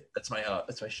street take? That's my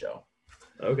show.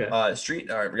 Okay.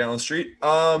 Street. All right, we got on the street.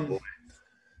 Well,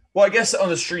 I guess on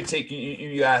the street take,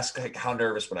 you ask like how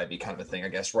nervous would I be, kind of a thing, I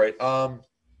guess, right? I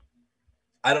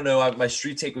don't know. My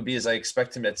street take would be is I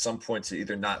expect him at some point to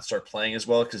either not start playing as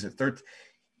well because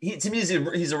to me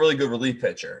he's a really good relief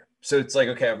pitcher. So it's like,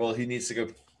 okay, well, he needs to go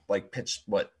like pitch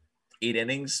 8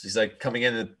 innings. He's like coming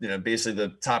in at, basically the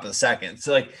top of the second.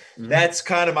 So like that's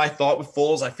kind of my thought with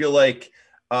Foles. I feel like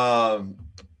I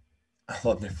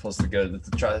love Nick Foles to go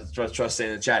to trust stay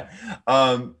in the chat.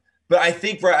 But I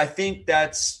think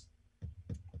that's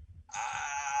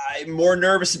I'm more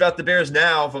nervous about the Bears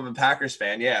now if I'm a Packers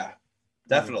fan. Yeah,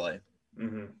 definitely.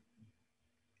 Mm-hmm.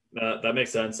 That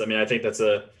makes sense. I mean, I think that's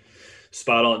a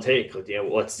spot on take.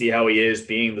 Let's see how he is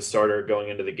being the starter going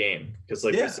into the game. Because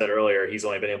we said earlier, he's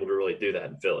only been able to really do that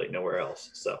in Philly, nowhere else.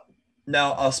 So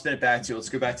now I'll spin it back to you. Let's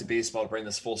go back to baseball to bring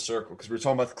this full circle because we were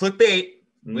talking about the clickbait.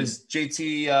 Was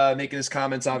JT making his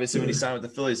comments obviously when he signed with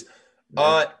the Phillies.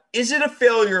 Is it a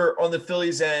failure on the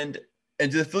Phillies end,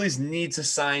 and do the Phillies need to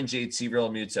sign JT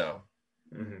Realmuto?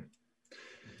 Mm-hmm.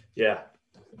 Yeah.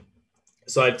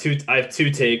 So I have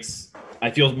two takes. I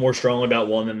feel more strongly about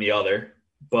one than the other.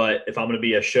 But if I'm going to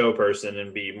be a show person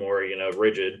and be more,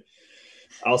 rigid,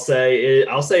 I'll say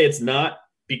it's not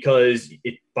because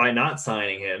by not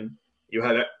signing him, you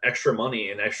have extra money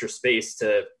and extra space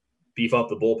to beef up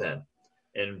the bullpen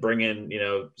and bring in,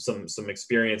 some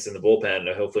experience in the bullpen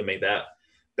to hopefully make that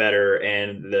better.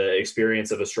 And the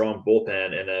experience of a strong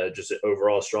bullpen and just an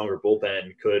overall stronger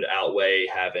bullpen could outweigh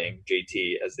having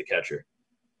JT as the catcher.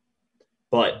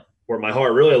 But where my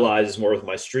heart really lies is more with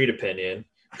my street opinion,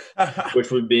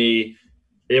 which would be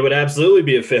it would absolutely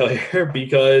be a failure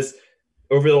because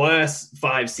over the last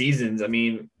 5 seasons, I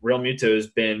mean, Realmuto has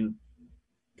been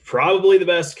probably the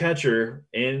best catcher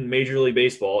in Major League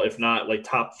Baseball, if not like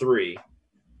top 3.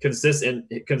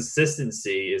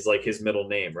 Consistency is like his middle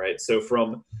name, right? So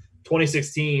from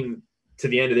 2016 to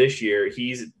the end of this year,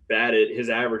 his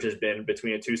average has been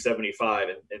between a 275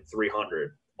 and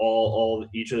 300 all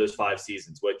each of those 5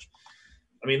 seasons, which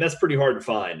I mean, that's pretty hard to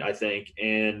find, I think.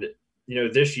 And,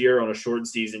 this year on a short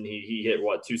season, he hit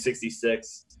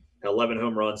 266, 11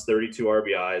 home runs, 32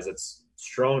 RBIs. That's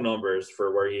strong numbers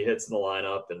for where he hits in the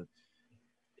lineup. And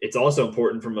it's also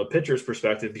important from a pitcher's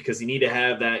perspective because you need to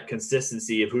have that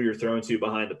consistency of who you're throwing to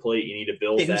behind the plate. You need to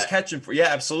build that. Who's catching for? Yeah,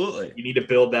 absolutely. You need to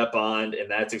build that bond, and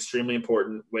that's extremely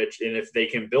important. And if they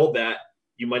can build that,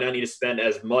 you might not need to spend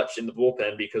as much in the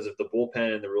bullpen because if the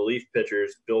bullpen and the relief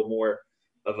pitchers build more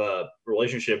of a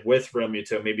relationship with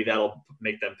Realmuto, maybe that'll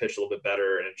make them pitch a little bit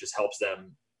better, and it just helps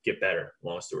them get better.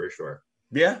 Long story short.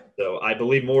 Yeah. So I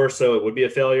believe more so it would be a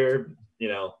failure.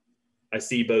 I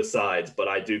see both sides, but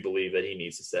I do believe that he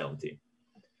needs to stay on the team.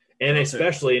 And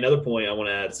especially another point I want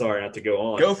to add, sorry not to go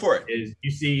on. Go for it. Is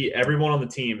you see everyone on the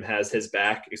team has his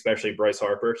back, especially Bryce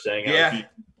Harper saying,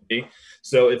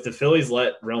 so if the Phillies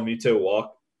let Realmuto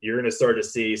walk, you're going to start to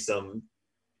see some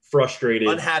frustrated,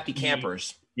 unhappy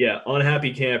campers.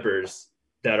 Unhappy campers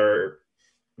that are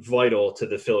vital to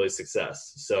the Phillies'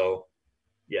 success. So,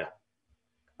 yeah.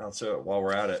 Also, while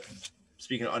we're at it,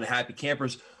 speaking of unhappy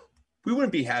campers, we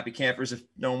wouldn't be happy campers if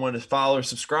no one wanted to follow or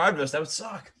subscribe to us. That would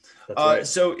suck. Right.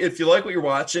 So if you like what you're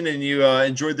watching and you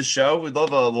enjoyed the show, we'd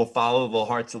love a little follow, a little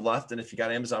heart to the left. And if you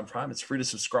got Amazon Prime, it's free to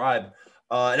subscribe.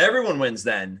 And everyone wins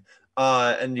then.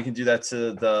 And you can do that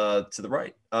to the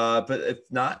right. But if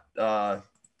not,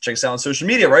 check us out on social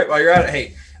media, right? While you're at it,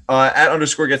 hey, at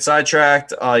 _get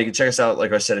sidetracked. You can check us out,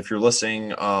 like I said, if you're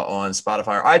listening on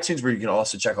Spotify or iTunes, where you can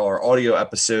also check all our audio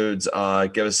episodes.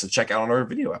 Give us a check out on our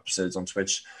video episodes on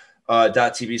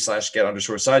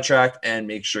twitch.tv/get_sidetracked. And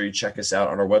make sure you check us out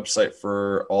on our website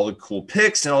for all the cool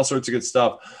pics and all sorts of good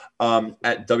stuff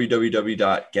at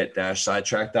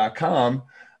www.get-sidetrack.com.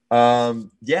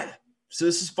 So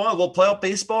this is fun. A little playoff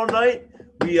baseball tonight.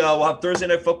 We'll have Thursday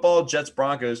Night Football, Jets,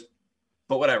 Broncos.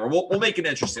 But whatever, we'll make it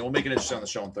interesting. We'll make it interesting on the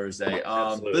show on Thursday.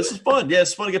 This is fun. Yeah,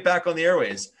 it's fun to get back on the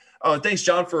airways. Thanks,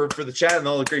 John, for the chat and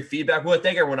all the great feedback. We want to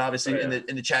thank everyone, obviously, in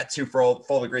the chat, too, for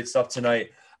all the great stuff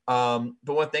tonight. But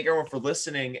we want to thank everyone for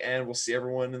listening, and we'll see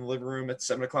everyone in the living room at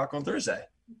 7 o'clock on Thursday.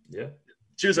 Yeah.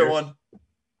 Cheers. Everyone.